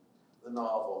reading the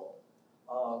novel.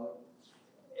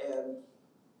 And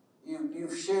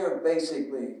you've shared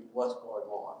basically what's going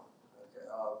on.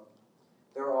 Okay.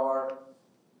 There are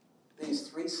these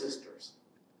three sisters.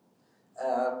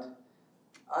 And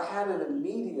I had an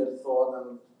immediate thought,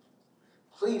 and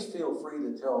please feel free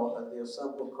to tell the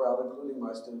assembled crowd, including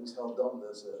my students, how dumb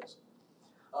this is.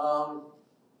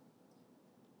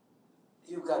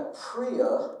 You've got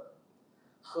Priya,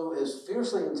 who is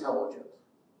fiercely intelligent,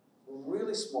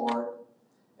 really smart,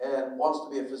 and wants to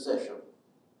be a physician,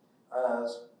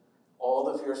 as all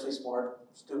the fiercely smart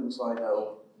students I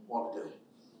know want to do.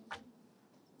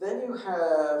 Then you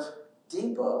have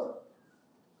Deepa,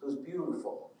 who's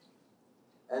beautiful,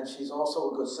 and she's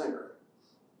also a good singer.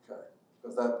 Okay,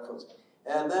 because that comes.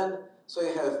 And then, so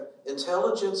you have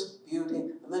intelligence, beauty,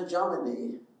 and then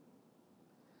Jamini,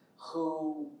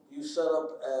 who you set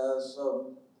up as,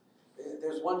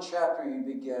 there's one chapter you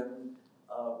begin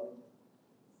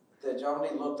that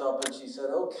Jamini looked up and she said,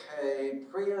 okay,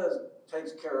 Priya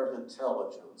takes care of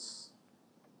intelligence.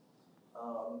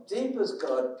 Deepa's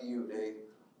got beauty.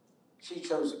 She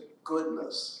chose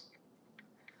goodness.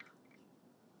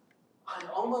 I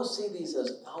almost see these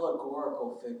as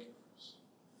allegorical figures.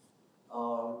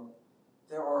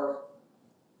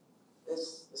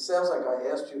 It sounds like I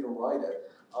asked you to write it.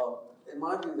 In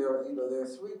my view, there are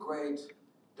three great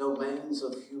domains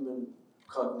of human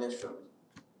cognition.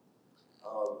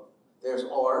 There's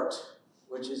art,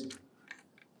 which is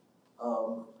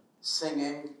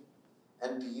singing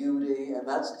and beauty, and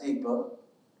that's Deepa.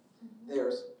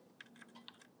 There's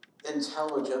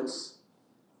intelligence,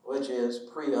 which is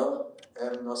Priya,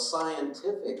 and a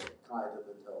scientific kind of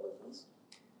intelligence.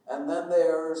 And then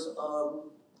there's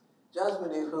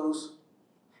Jasmine, who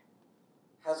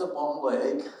has a bum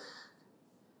leg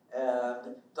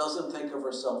and doesn't think of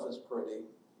herself as pretty.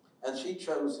 And she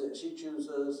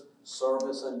chooses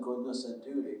service and goodness and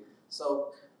duty.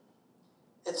 So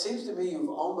it seems to me you've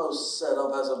almost set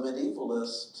up as a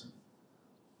medievalist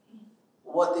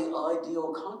what the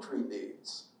ideal country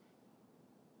needs.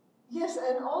 Yes,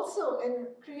 and also in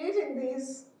creating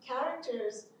these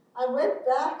characters, I went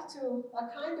back to a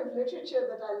kind of literature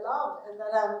that I love and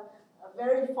that I'm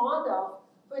very fond of,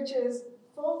 which is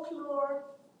folklore,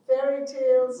 fairy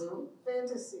tales,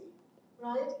 fantasy,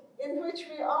 right? In which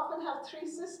we often have three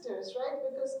sisters, right?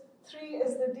 Because 3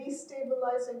 is the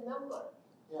destabilizing number.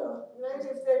 Yeah. Right?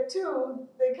 If they're 2,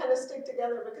 they kind of stick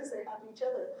together because they have each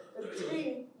other. But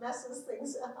 3 messes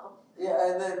things up.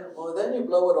 Yeah, and then you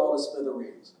blow it all to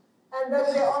smithereens. And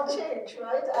then they all change,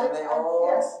 right? And they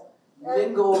all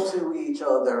mingle to each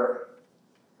other.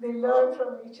 They learn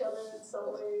from each other in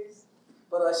some ways.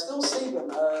 But I still see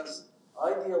them as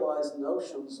idealized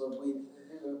notions of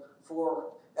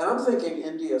and I'm thinking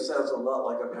India sounds a lot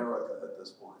like America at this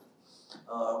point.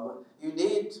 You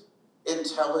need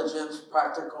intelligence,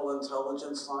 practical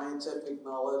intelligence, scientific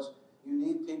knowledge. You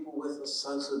need people with a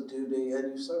sense of duty,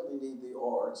 and you certainly need the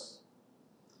arts.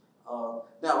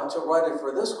 Now, to write it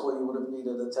for this school, you would have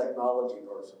needed a technology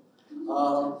person.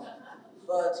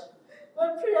 But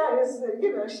Priya is,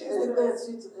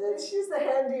 she's the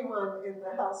handy one in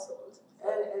the household.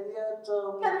 And yet...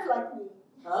 kind of like me.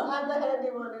 Huh? I'm the handy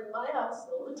one in my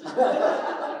household.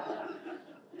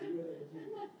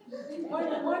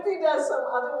 Murthy does some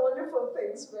other wonderful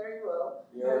things very well.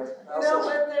 Yeah. But,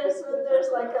 when there's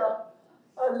like a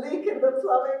leak in the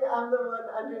plumbing, I'm the one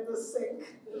under the sink.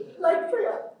 Like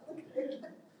Priya.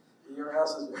 Your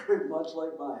house is very much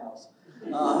like my house.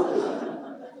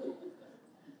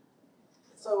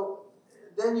 So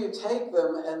then you take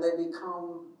them and they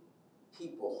become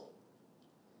people.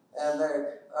 And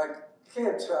I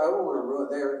don't want to ruin,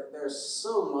 there's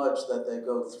so much that they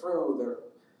go through.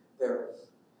 Their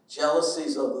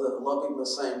jealousies of loving the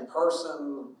same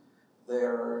person.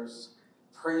 There's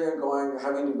Priya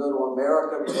having to go to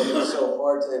America because it's so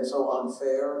hard and so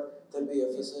unfair to be a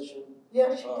physician.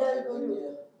 Yeah, she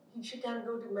can't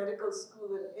go to medical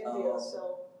school in India,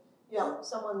 so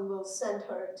someone will send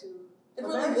her to It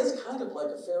really is kind of like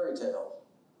a fairy tale.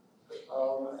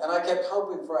 And I kept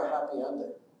hoping for a happy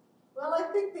ending. Well, I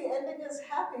think the ending is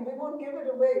happy. We won't give it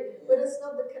away, but it's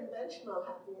not the conventional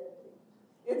happy ending.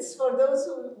 It's for those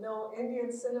who know Indian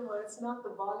cinema, it's not the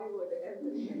Bollywood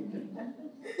ending.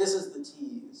 This is the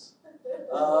tease.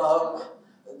 I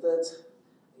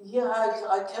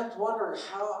kept wondering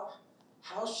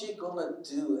how's she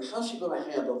gonna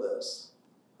handle this?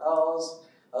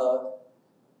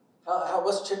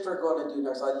 What's Chitra going to do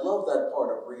next? I love that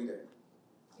part of reading.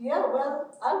 Yeah, well,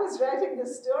 I was writing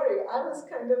this story. I was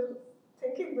kind of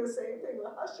thinking the same thing.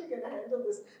 Well, how's she going to handle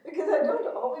this? Because I don't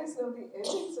always know the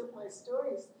endings of my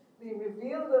stories. They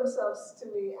reveal themselves to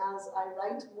me as I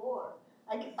write more.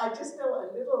 I just know a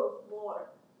little more,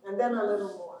 and then a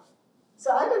little more.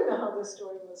 So I didn't know how the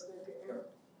story was going to end.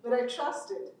 But I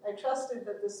trusted. I trusted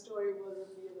that the story will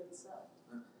reveal itself.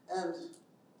 And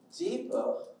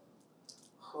Deepa,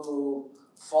 who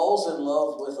falls in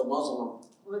love with a Muslim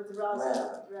with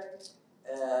Raza, right.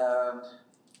 And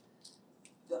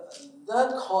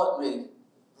that caught me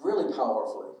really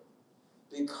powerfully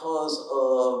because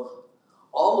of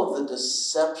all of the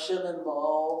deception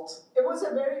involved. It was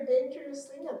a very dangerous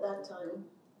thing at that time.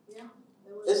 Yeah.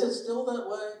 Is it still that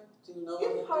way? Do you know?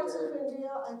 In parts of India,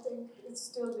 I think it's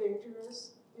still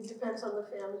dangerous. It depends on the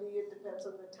family, it depends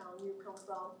on the town you come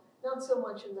from. Not so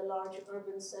much in the large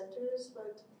urban centers,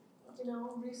 but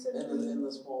recently in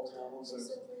the small towns.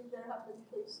 Recently, there have been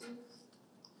cases.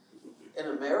 In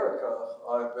America,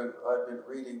 I've been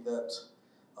reading that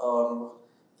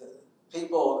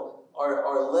people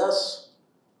are less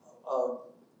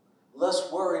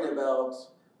worried about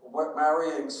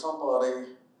marrying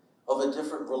somebody of a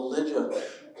different religion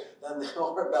than they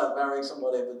are about marrying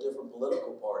somebody of a different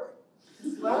political party.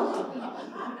 Well,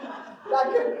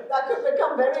 that could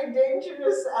become very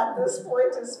dangerous at this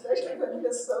point, especially when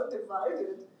we're so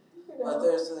divided. But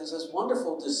there's this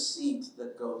wonderful deceit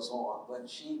that goes on when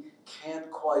she can't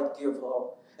quite give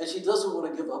up, and she doesn't want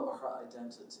to give up her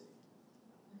identity.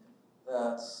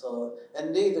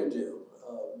 And neither do.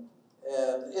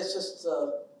 And it's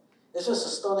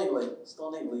just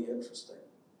stunningly interesting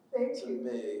to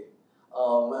me.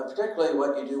 And particularly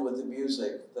what you do with the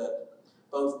music, that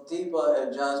both Deepa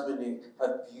and Jasmine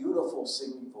have beautiful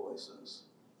singing voices.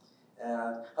 And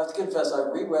I have to confess, I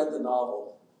reread the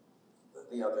novel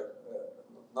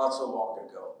not so long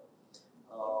ago.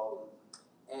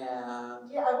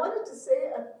 And yeah, I wanted to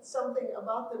say something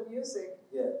about the music.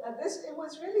 yeah. It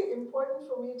was really important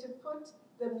for me to put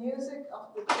the music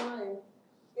of the time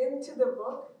into the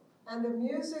book, and the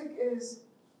music is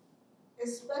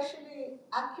especially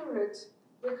accurate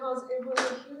because it was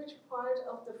a huge part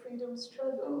of the freedom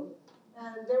struggle.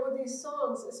 And there were these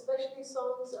songs, especially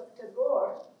songs of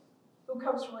Tagore, who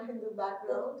comes from a Hindu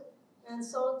background, and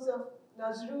songs of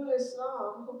Nazrul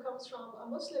Islam, who comes from a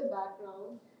Muslim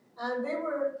background. And they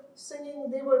were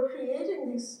singing, they were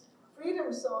creating these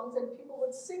freedom songs, and people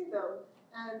would sing them,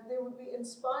 and they would be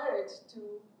inspired to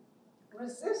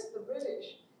resist the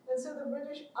British. And so the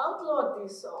British outlawed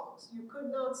these songs. You could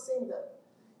not sing them.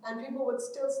 And people would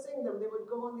still sing them. They would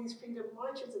go on these freedom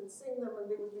marches and sing them, and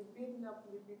they would be beaten up,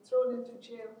 and they'd be thrown into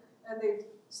jail, and they'd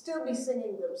still be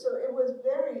singing them. So it was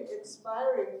very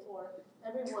inspiring for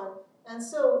everyone. And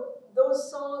so those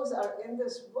songs are in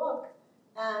this book,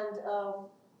 and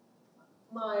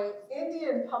my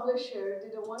Indian publisher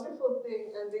did a wonderful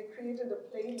thing, and they created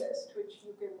a playlist, which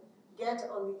you can get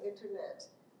on the internet,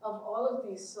 of all of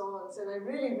these songs. And I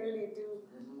really, really do,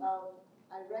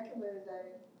 I recommend,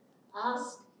 I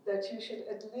ask that you should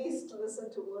at least listen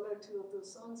to one or two of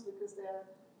those songs, because they're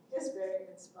just very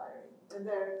inspiring, and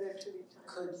they're truly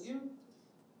timeless. Could you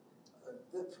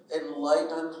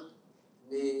enlighten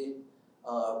me,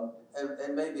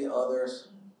 and maybe others,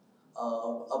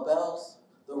 about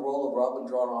the role of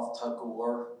Rabindranath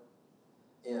Tagore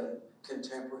in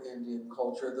contemporary Indian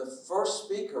culture? The first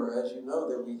speaker, as you know,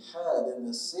 that we had in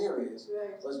this series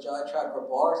was Chitra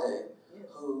Banerjee,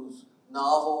 whose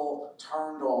novel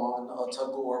turned on a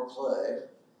Tagore play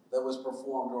that was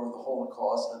performed during the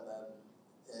Holocaust and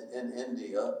then in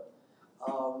India.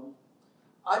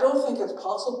 I don't think it's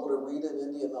possible to read an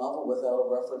Indian novel without a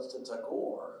reference to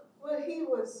Tagore. Well, he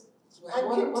was, and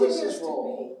what continues is his to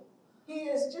role? be.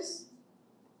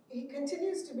 He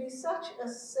continues to be such a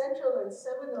central and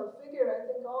seminal figure. I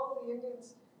think all the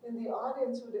Indians in the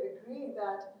audience would agree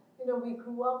that, you know, we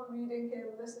grew up reading him,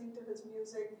 listening to his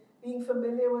music, being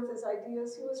familiar with his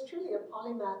ideas. He was truly a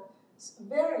polymath,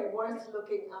 very worth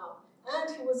looking out.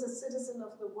 And he was a citizen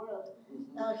of the world.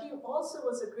 He also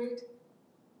was a great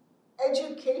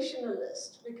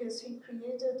educationalist, because he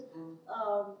created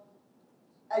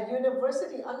a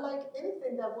university unlike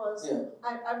anything that was,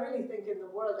 I really think, in the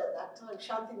world at that time,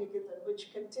 Shantiniketan,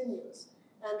 which continues,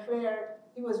 and where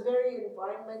he was very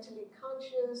environmentally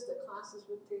conscious. The classes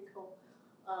would take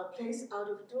place out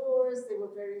of doors. They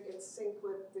were very in sync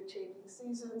with the changing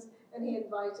seasons, and he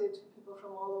invited people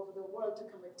from all over the world to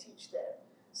come and teach there.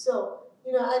 So,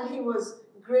 you know, and he was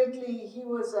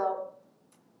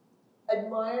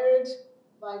admired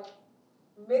by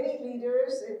many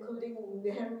leaders, including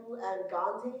Nehru and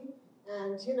Gandhi,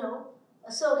 and, you know,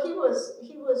 so he was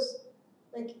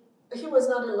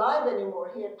not alive anymore.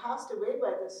 He had passed away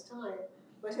by this time,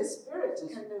 but his spirit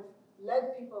kind of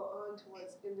led people on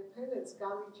towards independence.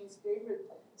 Gandhiji's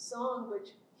favorite song,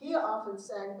 which he often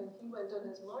sang when he went on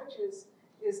his marches,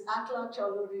 is Akla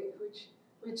Chaluri,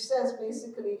 which says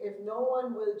basically, if no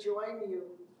one will join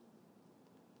you,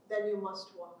 then you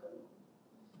must walk alone.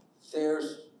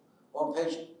 There's, on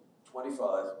page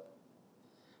 25,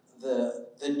 the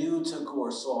new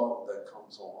Tagore song that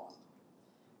comes on.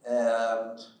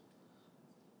 And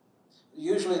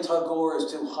usually Tagore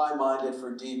is too high-minded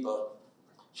for Deepa.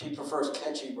 She prefers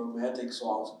catchy romantic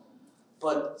songs.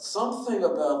 But something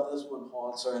about this one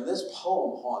haunts her, and this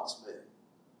poem haunts me.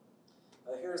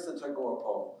 Here's the Tagore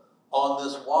poem. On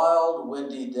this wild,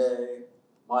 windy day,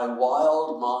 my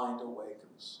wild mind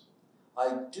awakens.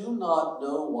 I do not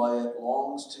know why it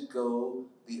longs to go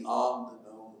beyond the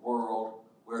known world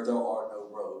where there are no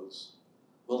roads.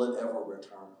 Will it ever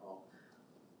return home?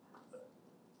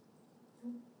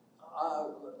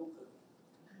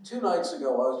 2 nights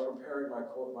ago, I was preparing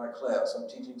my class. I'm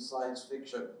teaching science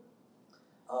fiction.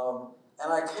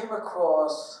 And I came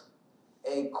across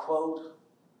a quote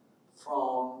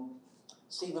from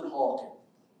Stephen Hawking,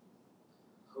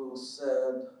 who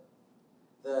said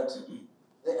that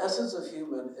the essence of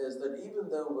human is that even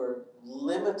though we're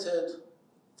limited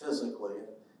physically,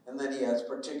 and then he adds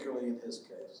particularly in his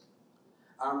case,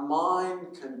 our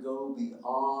mind can go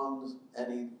beyond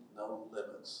any known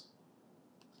limits.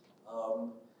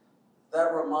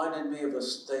 That reminded me of a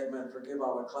statement, forgive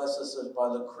I'm a classicist, by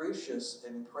Lucretius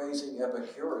in praising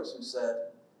Epicurus, who said,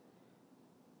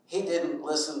 he didn't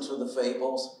listen to the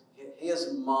fables.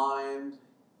 His mind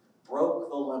broke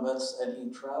the limits, and he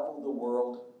traveled the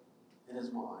world in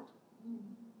his mind.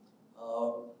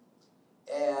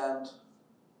 And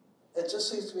it just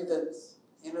seems to me that,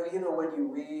 you know, when you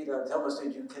read, tell us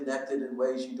that you connected in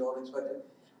ways you don't expect it.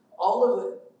 All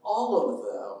of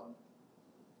them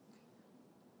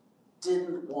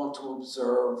didn't want to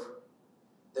observe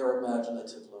their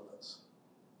imaginative limits.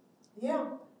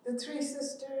 Yeah, the three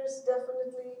sisters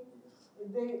definitely,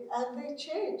 they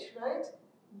change, right?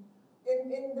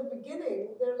 In the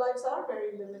beginning, their lives are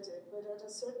very limited, but at a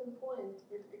certain point,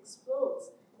 it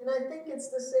explodes. And I think it's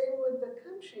the same with the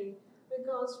country,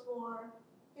 because for,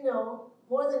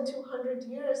 more than 200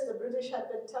 years, the British had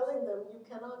been telling them, you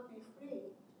cannot be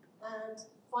free. And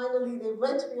finally, they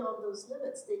went beyond those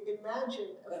limits. They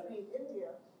imagined a free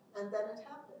India, and then it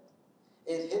happened.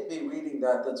 It hit me reading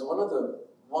that. That's one of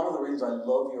the reasons I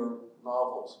love your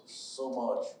novels so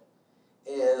much,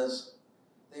 is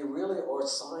they really are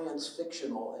science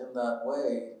fictional in that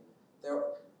way.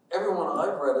 Everyone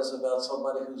I've read is about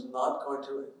somebody who's not going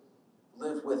to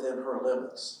live within her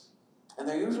limits. And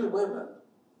they're usually women.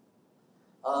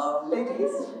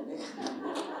 Ladies?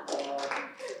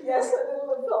 Yes, a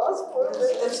little applause for it.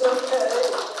 It's okay.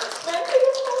 Thank you,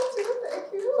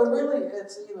 thank you. But really,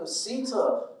 it's, Sita,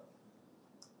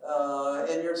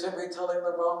 in your retelling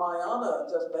the Ramayana,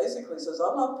 just basically says,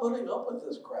 I'm not putting up with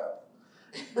this crap.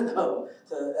 And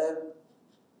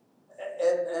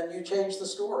you change the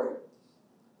story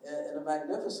in a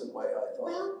magnificent way, I thought.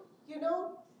 Well,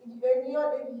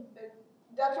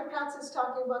 Dr. Kratz is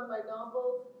talking about my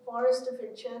novel, Forest of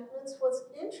Enchantments. What's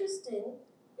interesting,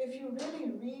 if you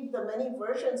really read the many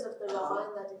versions of the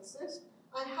Ramayana that exist,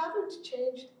 I haven't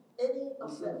changed any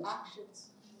of the actions.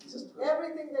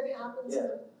 Everything that happens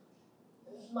in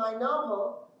my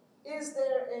novel is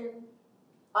there in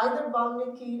either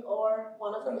Valmiki or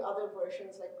one of the other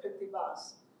versions like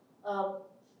Kritibas.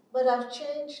 But I've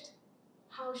changed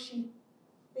how she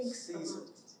thinks about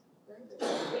it.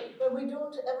 Right? But we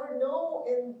don't ever know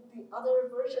in the other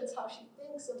versions how she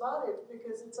thinks about it,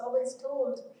 because it's always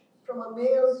told from a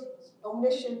male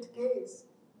omniscient gaze.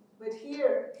 But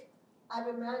here, I've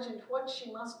imagined what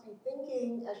she must be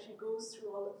thinking as she goes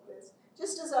through all of this,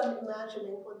 just as I'm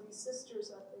imagining what these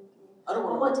sisters are thinking. I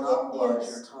don't want to monopolize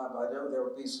your time, but I know there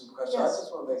would be some questions. Yes. I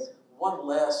just want to make one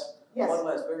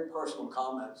last very personal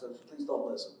comment, so please don't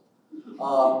listen.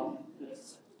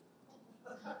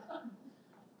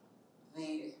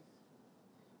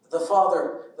 The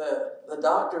father, the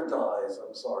doctor dies,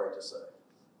 I'm sorry to say.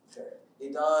 Okay. He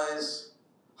dies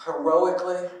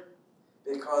heroically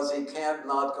because he can't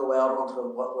not go out onto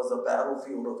what was a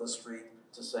battlefield of the street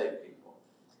to save people.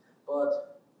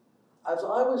 But as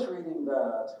I was reading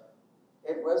that,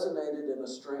 it resonated in a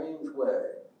strange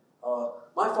way.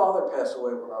 My father passed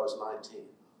away when I was 19.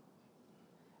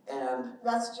 And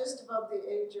that's just about the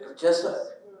age of...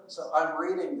 So I'm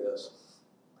reading this.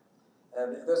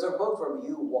 And there's a quote from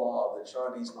Yu Hua, the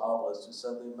Chinese novelist, who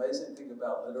said the amazing thing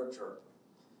about literature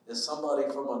is somebody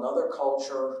from another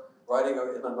culture, writing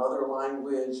in another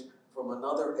language, from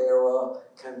another era,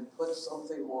 can put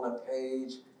something on a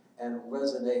page and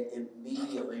resonate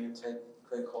immediately and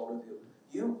take hold of you.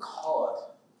 You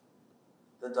caught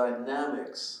the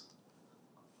dynamics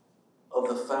of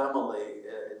the family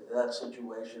in that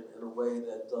situation in a way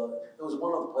that it was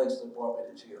one of the places that brought me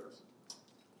to tears.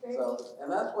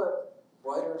 And that's what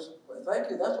writers, thank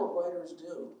you, that's what writers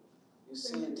do. You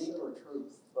see a deeper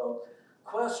truth. So,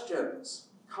 questions,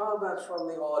 comments from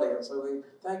the audience. So we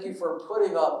thank you for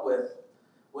putting up with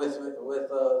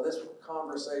this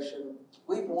conversation.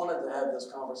 We've wanted to have this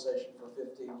conversation for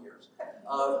 15 years.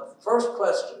 First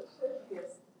question.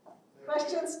 Yes.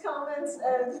 Questions, comments,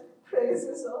 and praise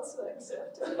is also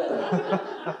accepted.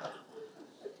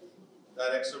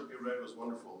 That excerpt you read was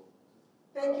wonderful.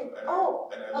 Thank you.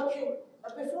 Okay.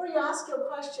 Before you ask your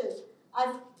question,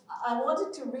 I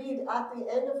wanted to read at the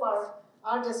end of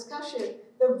our discussion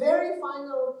the very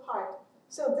final part.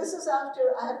 So this is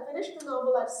after I have finished the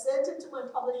novel, I've sent it to my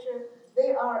publisher,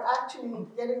 they are actually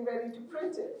getting ready to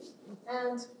print it.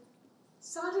 And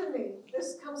suddenly,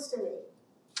 this comes to me,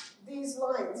 these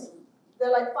lines. There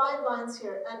are like 5 lines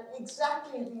here, and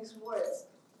exactly these words.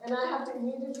 And I have to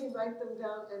immediately write them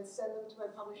down and send them to my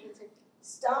publisher and say,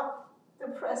 stop the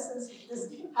presses, this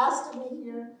has to be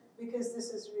here because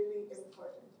this is really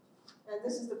important. And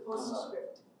this is the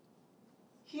postscript.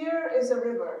 Here is a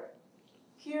river.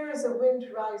 Here is a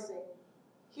wind rising.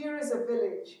 Here is a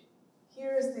village.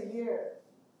 Here is the year.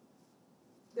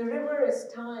 The river is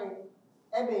time,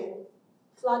 ebbing,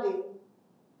 flooding.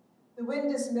 The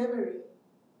wind is memory.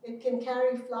 It can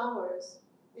carry flowers.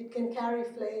 It can carry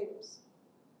flames.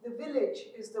 The village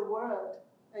is the world,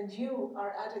 and you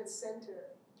are at its center.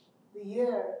 The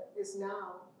year is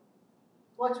now.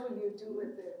 What will you do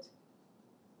with it?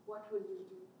 What will you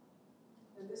do?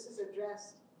 And this is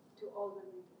addressed to all the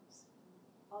readers,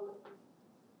 all of you.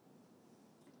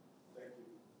 Thank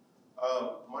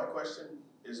you. My question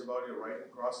is about your writing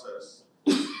process.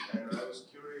 And I was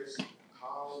curious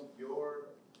how your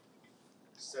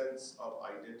sense of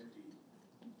identity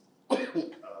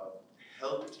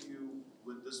helped you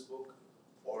with this book,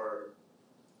 or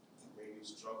made you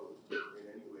struggle in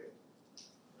any way,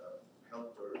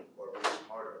 helped or made it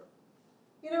harder?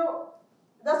 You know,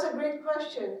 that's a great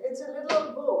question. It's a little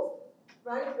of both,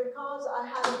 right? Because I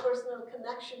had a personal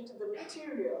connection to the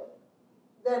material,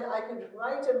 then I could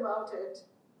write about it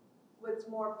with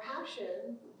more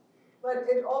passion, but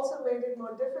it also made it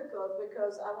more difficult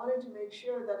because I wanted to make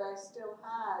sure that I still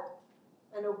had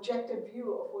an objective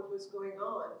view of what was going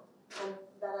on and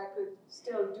that I could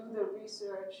still do the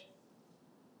research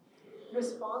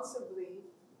responsibly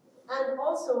and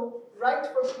also write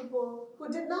for people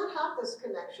who did not have this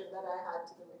connection that I had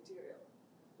to the material.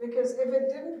 Because if it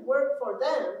didn't work for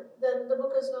them, then the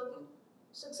book is not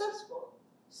successful.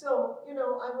 So, you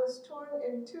know, I was torn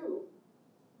in two,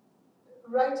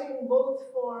 writing both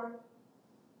for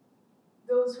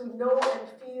those who know and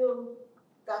feel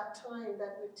that time,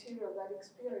 that material, that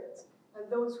experience, and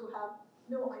those who have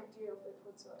no idea of it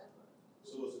whatsoever.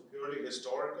 So was it purely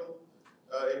historical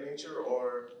in nature,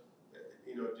 or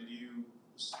did you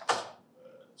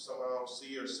somehow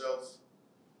see yourself,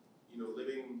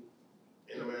 living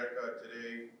in America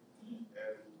today,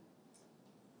 and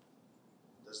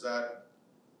does that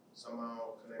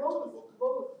somehow connect to the book?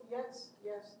 Both,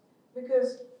 yes.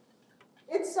 Because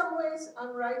in some ways,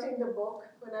 I'm writing the book.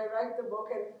 When I write the book,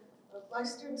 and my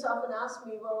students often ask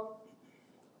me, well,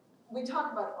 we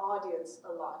talk about audience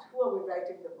a lot. Who are we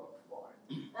writing the book for?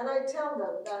 And I tell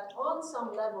them that on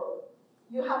some level,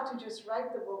 you have to just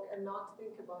write the book and not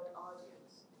think about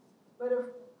audience.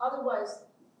 But otherwise,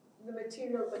 the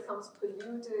material becomes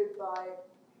polluted by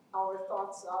our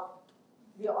thoughts of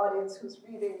the audience who's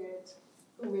reading it,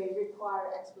 who may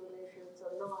require explanations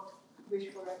or not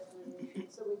wish for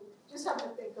explanations. So we just have to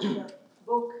think of the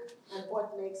book and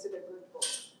what makes it a good book.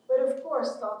 But of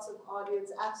course, thoughts of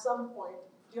audience at some point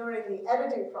during the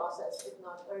editing process, if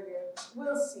not earlier,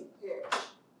 will seep in.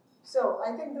 So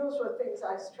I think those were things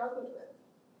I struggled with.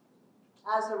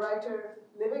 As a writer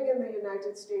living in the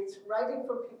United States, writing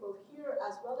for people here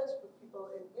as well as for people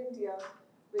in India,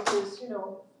 because,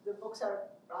 the books are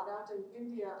brought out in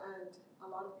India and a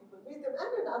lot of people read them,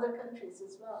 and in other countries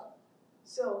as well.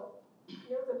 So,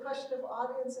 the question of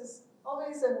audience is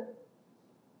always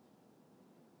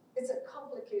it's a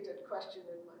complicated question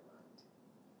in my mind.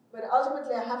 But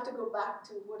ultimately, I have to go back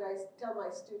to what I tell my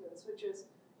students, which is,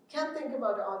 can't think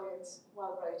about audience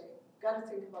while writing. Got to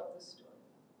think about the story.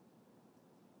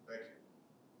 Thank you.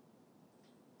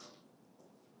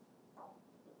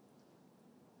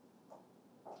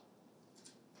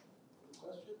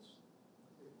 Questions?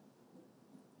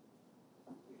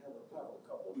 We have a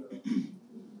couple minutes.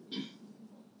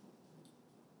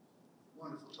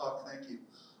 Wonderful talk, thank you.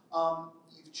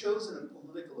 You've chosen a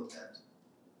political event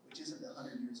which isn't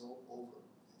 100 years over.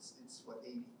 It's what,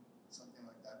 80, something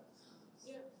like that.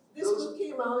 Yeah. This book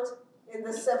came out in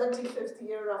the 75th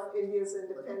year of India's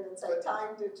independence. I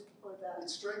timed it for that. It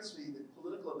strikes me that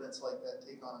political events like that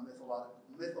take on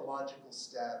a mythological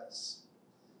status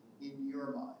in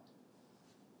your mind.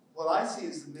 What I see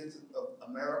as the myth of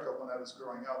America when I was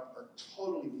growing up are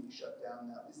totally being shut down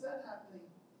now. Is that happening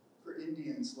for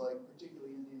Indians,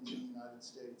 particularly Indians in the United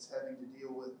States, having to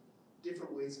deal with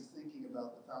different ways of thinking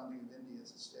about the founding of India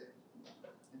as a state?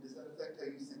 And does that affect how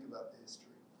you think about the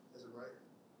history as a writer?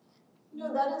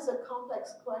 That is a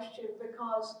complex question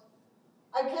because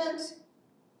I can't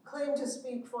claim to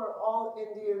speak for all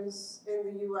Indians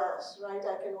in the US, right?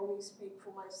 I can only speak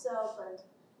for myself and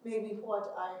maybe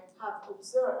what I have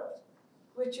observed,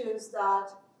 which is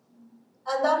that,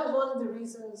 and that is one of the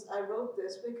reasons I wrote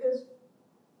this, because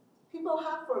people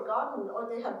have forgotten or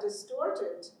they have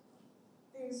distorted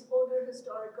these older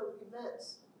historical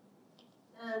events.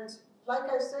 And like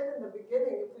I said in the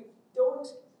beginning, if we don't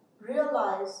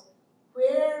realize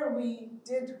where we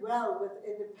did well with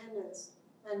independence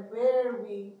and where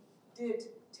we did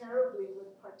terribly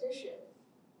with partition,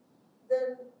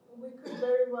 then we could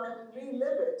very well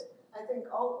relive it. I think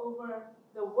all over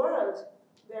the world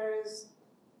there is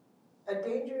a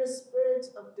dangerous spirit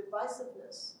of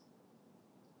divisiveness.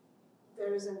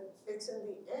 It's in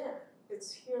the air.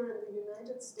 It's here in the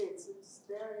United States. It's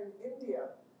there in India.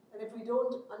 And if we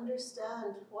don't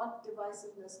understand what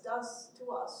divisiveness does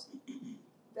to us,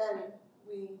 then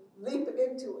we leap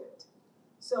into it.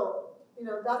 So,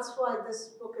 that's why this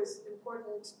book is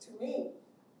important to me.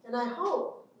 And I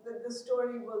hope that the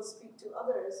story will speak to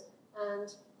others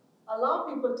and allow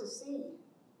people to see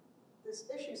this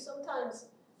issue. Sometimes,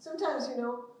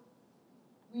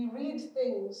 we read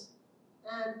things,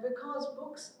 and because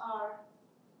books are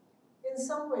in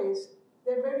some ways,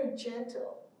 they're very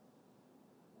gentle.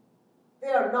 They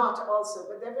are not also,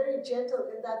 but they're very gentle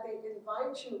in that they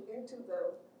invite you into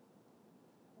them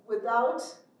without,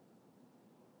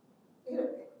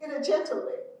 in a gentle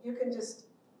way. You can just,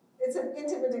 it's an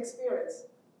intimate experience.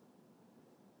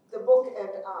 The book and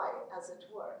I, as it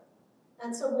were.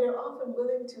 And so we're often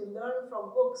willing to learn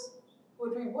from books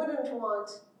what we wouldn't want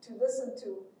to listen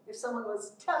to if someone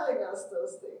was telling us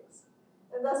those things.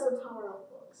 And that's the power of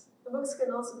books. The books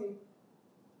can also be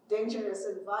dangerous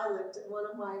and violent. And one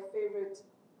of my favorite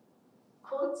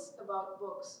quotes about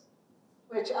books,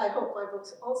 which I hope my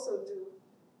books also do,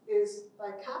 is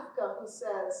by Kafka, who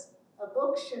says, a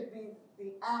book should be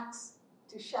the axe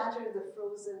to shatter the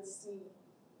frozen sea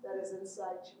that is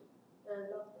inside you. And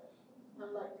I love that.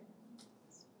 I'm like,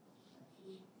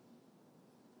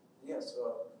 Yes,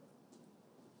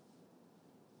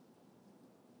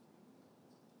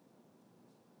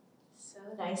 So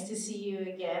nice to see you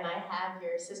again. I have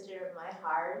your Sister of My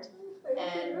Heart, thank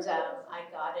and you. I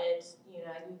got it. You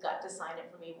got to sign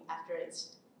it for me after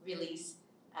its release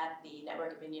at the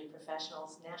Network of Indian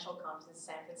Professionals National Conference in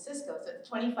San Francisco. So it's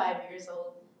 25 years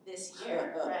old this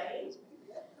year, right?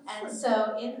 And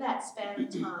so in that span of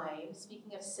time,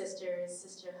 speaking of sisters,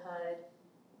 sisterhood,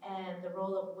 and the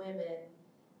role of women,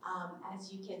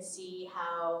 as you can see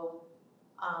how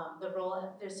the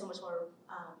role, there's so much more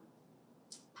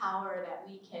power that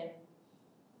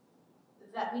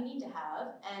we need to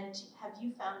have. And have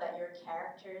you found that your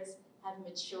characters have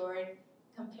matured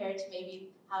compared to maybe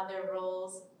how their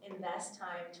roles in this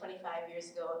time, 25 years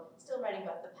ago, still writing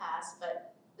about the past,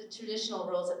 but the traditional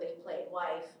roles that they played,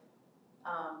 wife,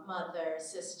 mother,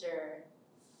 sister,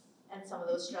 and some of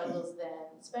those struggles then,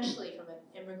 especially from an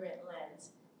immigrant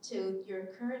lens, to your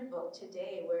current book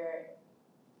today where,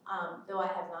 though I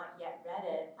have not yet read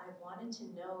it, I wanted to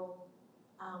know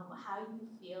how you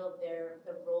feel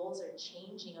the roles are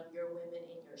changing of your women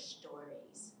in your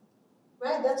stories.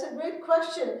 Right, that's a great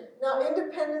question. Now,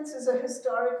 Independence is a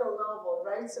historical novel,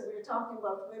 right? So we're talking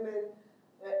about women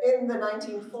in the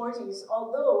 1940s,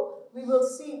 although we will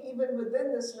see even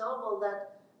within this novel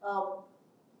that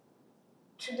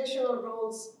traditional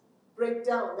roles break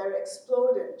down, they're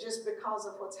exploded just because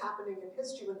of what's happening in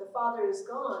history. When the father is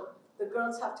gone, the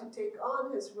girls have to take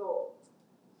on his role.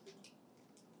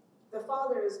 The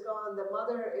father is gone, the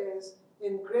mother is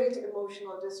in great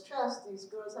emotional distress. These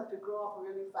girls have to grow up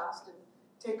really fast and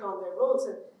take on their roles.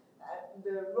 And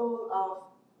the role of,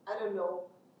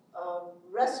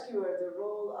 rescuer, the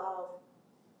role of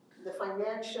the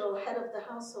financial head of the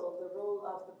household, the role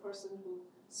of the person who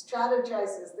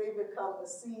strategizes, they become the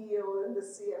CEO and the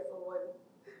CFO and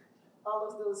all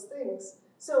of those things.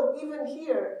 So even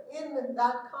here, in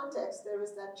that context, there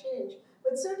is that change.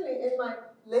 But certainly in my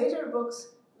later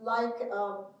books, like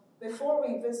Before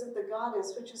We Visit the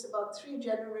Goddess, which is about 3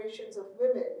 generations of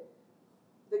women,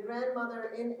 the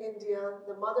grandmother in India,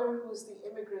 the mother who's the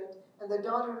immigrant, and the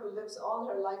daughter who lives all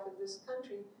her life in this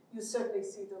country, you certainly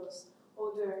see those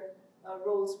older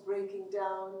roles breaking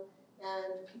down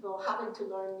and people having to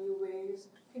learn new ways,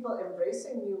 people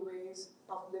embracing new ways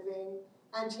of living,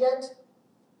 and yet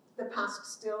the past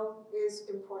still is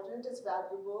important, it's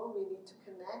valuable, we need to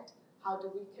connect. How do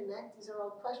we connect? These are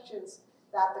all questions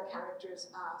that the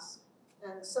characters ask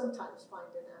and sometimes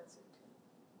find an answer to.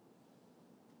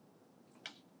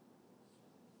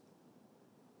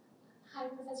 Hi,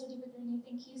 Professor Divakaruni.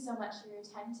 Thank you so much for your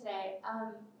time today.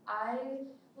 I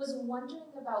was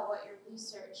wondering about what your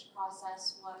research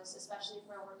process was, especially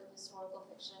for a work of historical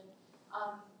fiction,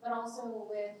 but also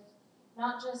with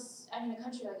not just, a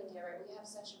country like India, right? We have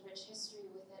such a rich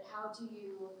history with it. How do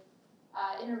you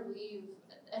interweave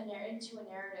into a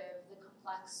narrative the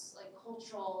complex,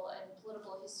 cultural and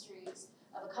political histories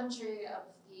of a country, of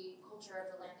the culture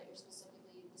of the land that you're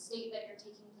specifically, the state that you're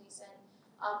taking place in?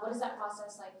 What is that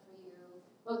process like for you,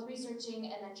 both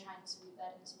researching and then trying to weave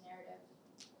that into narrative?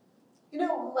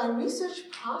 My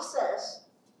research process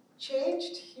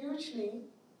changed hugely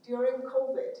during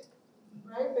COVID,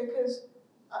 right? Because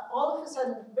all of a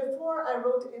sudden, before I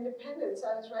wrote Independence,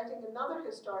 I was writing another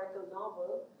historical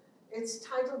novel. It's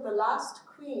titled The Last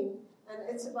Queen, and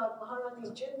it's about Maharani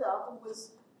Jinda, who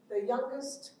was the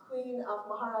youngest queen of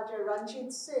Maharaja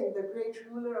Ranjit Singh, the great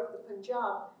ruler of the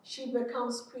Punjab. She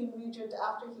becomes queen regent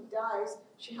after he dies.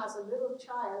 She has a little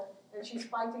child, and she's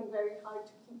fighting very hard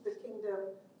to keep the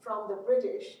kingdom from the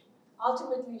British.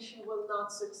 Ultimately, she will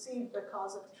not succeed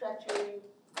because of treachery,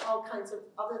 all kinds of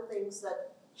other things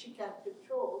that she can't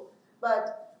control.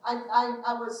 But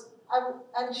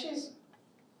and she's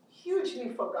hugely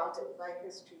forgotten by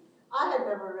history. I had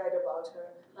never read about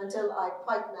her until I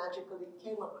quite magically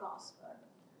came across her.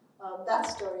 that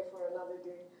story for another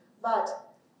day. But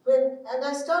and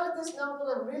I started this novel,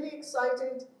 I'm really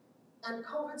excited, and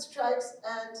COVID strikes,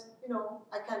 and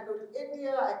I can't go to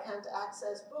India, I can't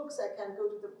access books, I can't go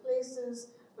to the places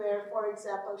where, for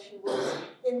example, she was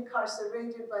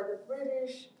incarcerated by the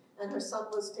British, and her son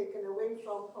was taken away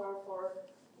from her for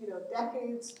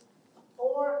decades,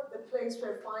 or the place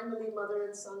where finally mother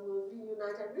and son will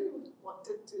reunite. I really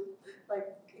wanted to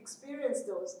experience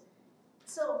those.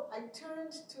 So I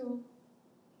turned to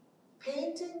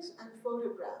paintings and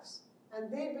photographs,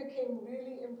 and they became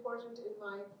really important in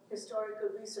my historical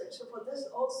research. So for this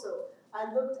also,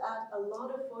 I looked at a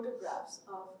lot of photographs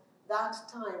of that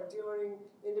time during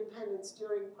independence,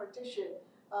 during partition,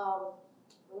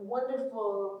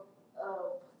 wonderful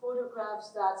photographs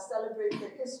that celebrate the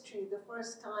history. The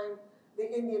first time the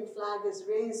Indian flag is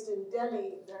raised in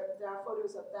Delhi, there are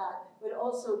photos of that, but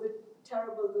also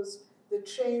the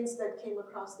trains that came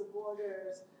across the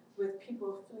borders with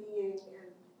people fleeing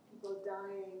and people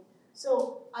dying.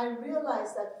 So I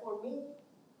realized that for me,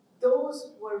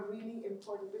 those were really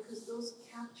important because those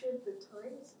captured the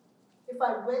times. If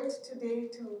I went today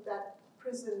to that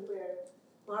prison where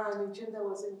Maharani Jinda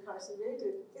was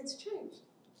incarcerated, it's changed.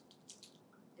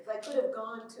 If I could have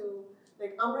gone to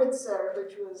Amritsar,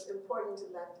 which was important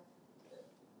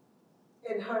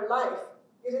in her life,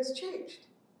 it has changed.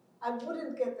 I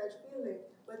wouldn't get that feeling,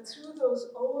 but through those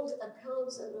old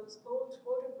accounts and those old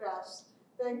photographs,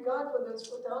 thank God for those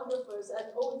photographers and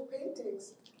old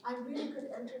paintings, I really could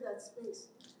enter that space.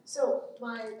 So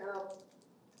my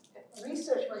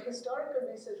research, my historical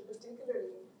research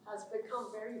particularly, has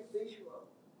become very visual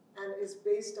and is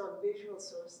based on visual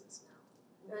sources now.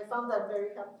 And I found that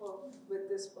very helpful with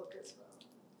this book as well.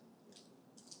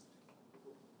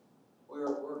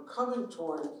 We're coming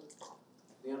toward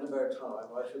the end of our time.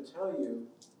 I should tell you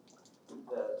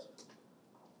that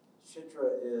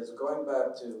Chitra is going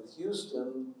back to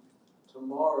Houston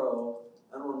tomorrow,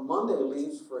 and on Monday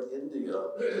leaves for India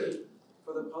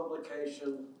for the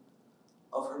publication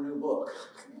of her new book,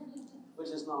 which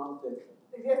is nonfiction.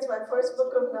 Yes, my first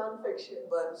book of nonfiction.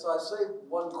 But so I say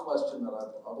one question that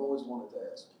I've always wanted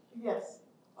to ask. Yes.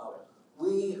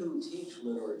 We who teach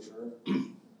literature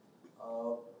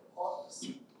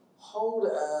hold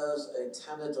as a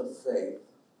tenet of faith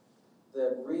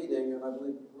that reading, and I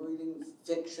believe reading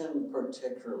fiction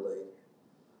particularly,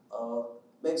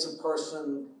 makes a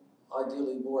person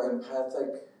ideally more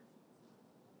empathic,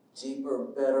 deeper,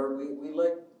 better. We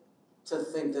like to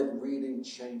think that reading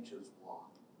changes one.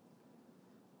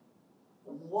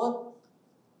 What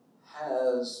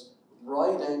has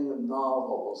writing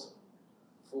novels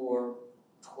for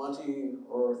 20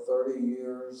 or 30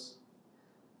 years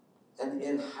and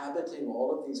inhabiting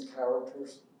all of these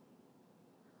characters,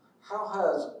 how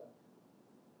has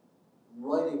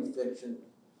writing fiction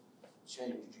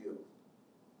changed you?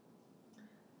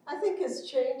 I think it's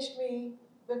changed me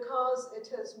because it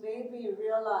has made me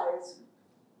realize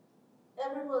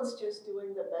everyone's just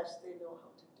doing the best they know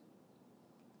how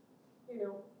to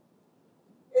do.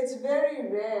 It's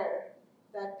very rare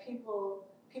that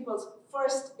people's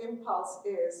first impulse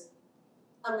is,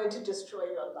 I'm going to destroy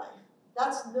your life.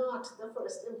 That's not the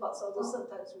first impulse, although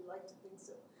sometimes we like to think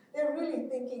so. They're really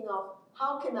thinking of,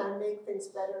 how can I make things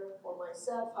better for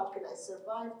myself? How can I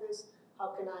survive this? How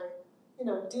can I,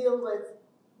 deal with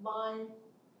my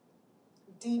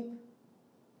deep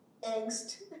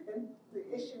angst and the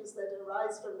issues that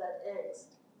arise from that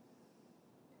angst?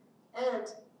 And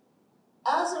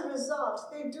as a result,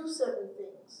 they do certain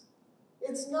things.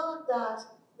 It's not that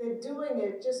they're doing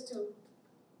it just to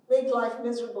make life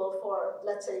miserable for,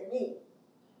 let's say, me.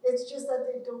 It's just that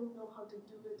they don't know how to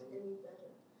do it any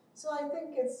better. So I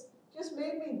think it's just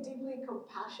made me deeply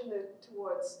compassionate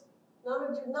towards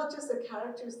not just the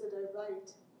characters that I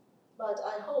write, but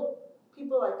I hope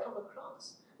people I come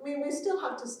across. I mean, we still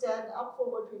have to stand up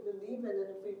for what we believe in, and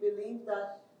if we believe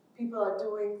that people are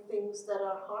doing things that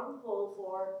are harmful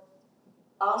for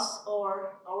us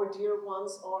or our dear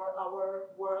ones or our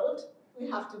world, we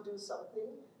have to do something.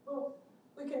 But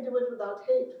we can do it without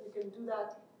hate. We can do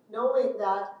that knowing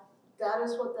that that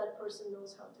is what that person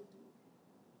knows how to do.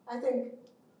 I think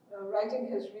writing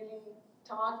has really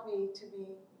taught me to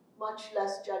be much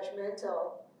less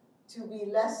judgmental, to be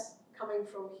less coming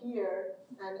from here,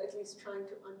 and at least trying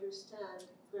to understand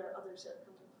where others are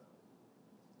coming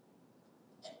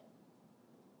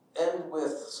from. End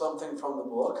with something from the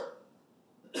book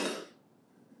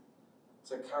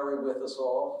to carry with us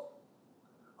all.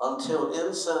 Until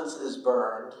incense is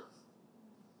burned,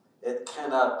 it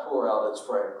cannot pour out its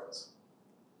fragrance.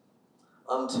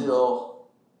 Until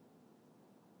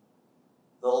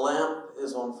the lamp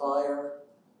is on fire,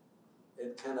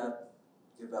 it cannot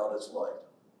give out its light.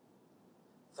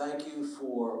 Thank you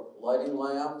for lighting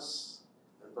lamps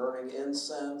and burning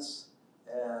incense,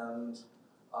 and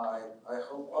I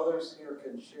hope others here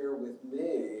can share with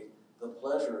me the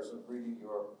pleasures of reading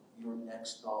your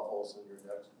next novels and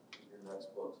your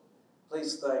next books.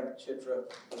 Please thank Chitra.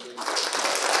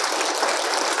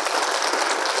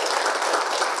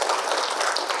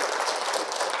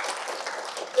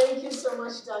 Thank you so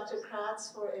much, Dr.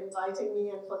 Kratz, for inviting me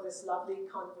and for this lovely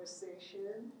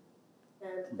conversation.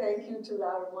 And thank you to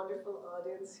our wonderful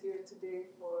audience here today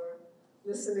for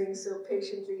listening so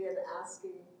patiently and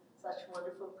asking such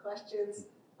wonderful questions.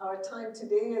 Our time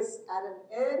today is at an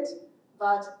end,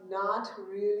 but not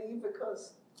really,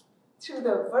 because through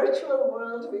the virtual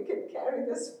world we can carry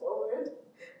this forward.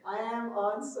 I am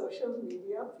on social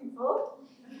media, people.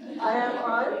 I am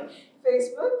on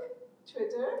Facebook,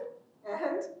 Twitter,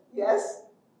 and yes,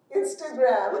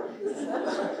 Instagram.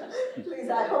 Please,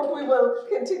 I hope we will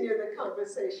continue the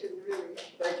conversation, really.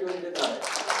 Thank you and good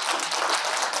night.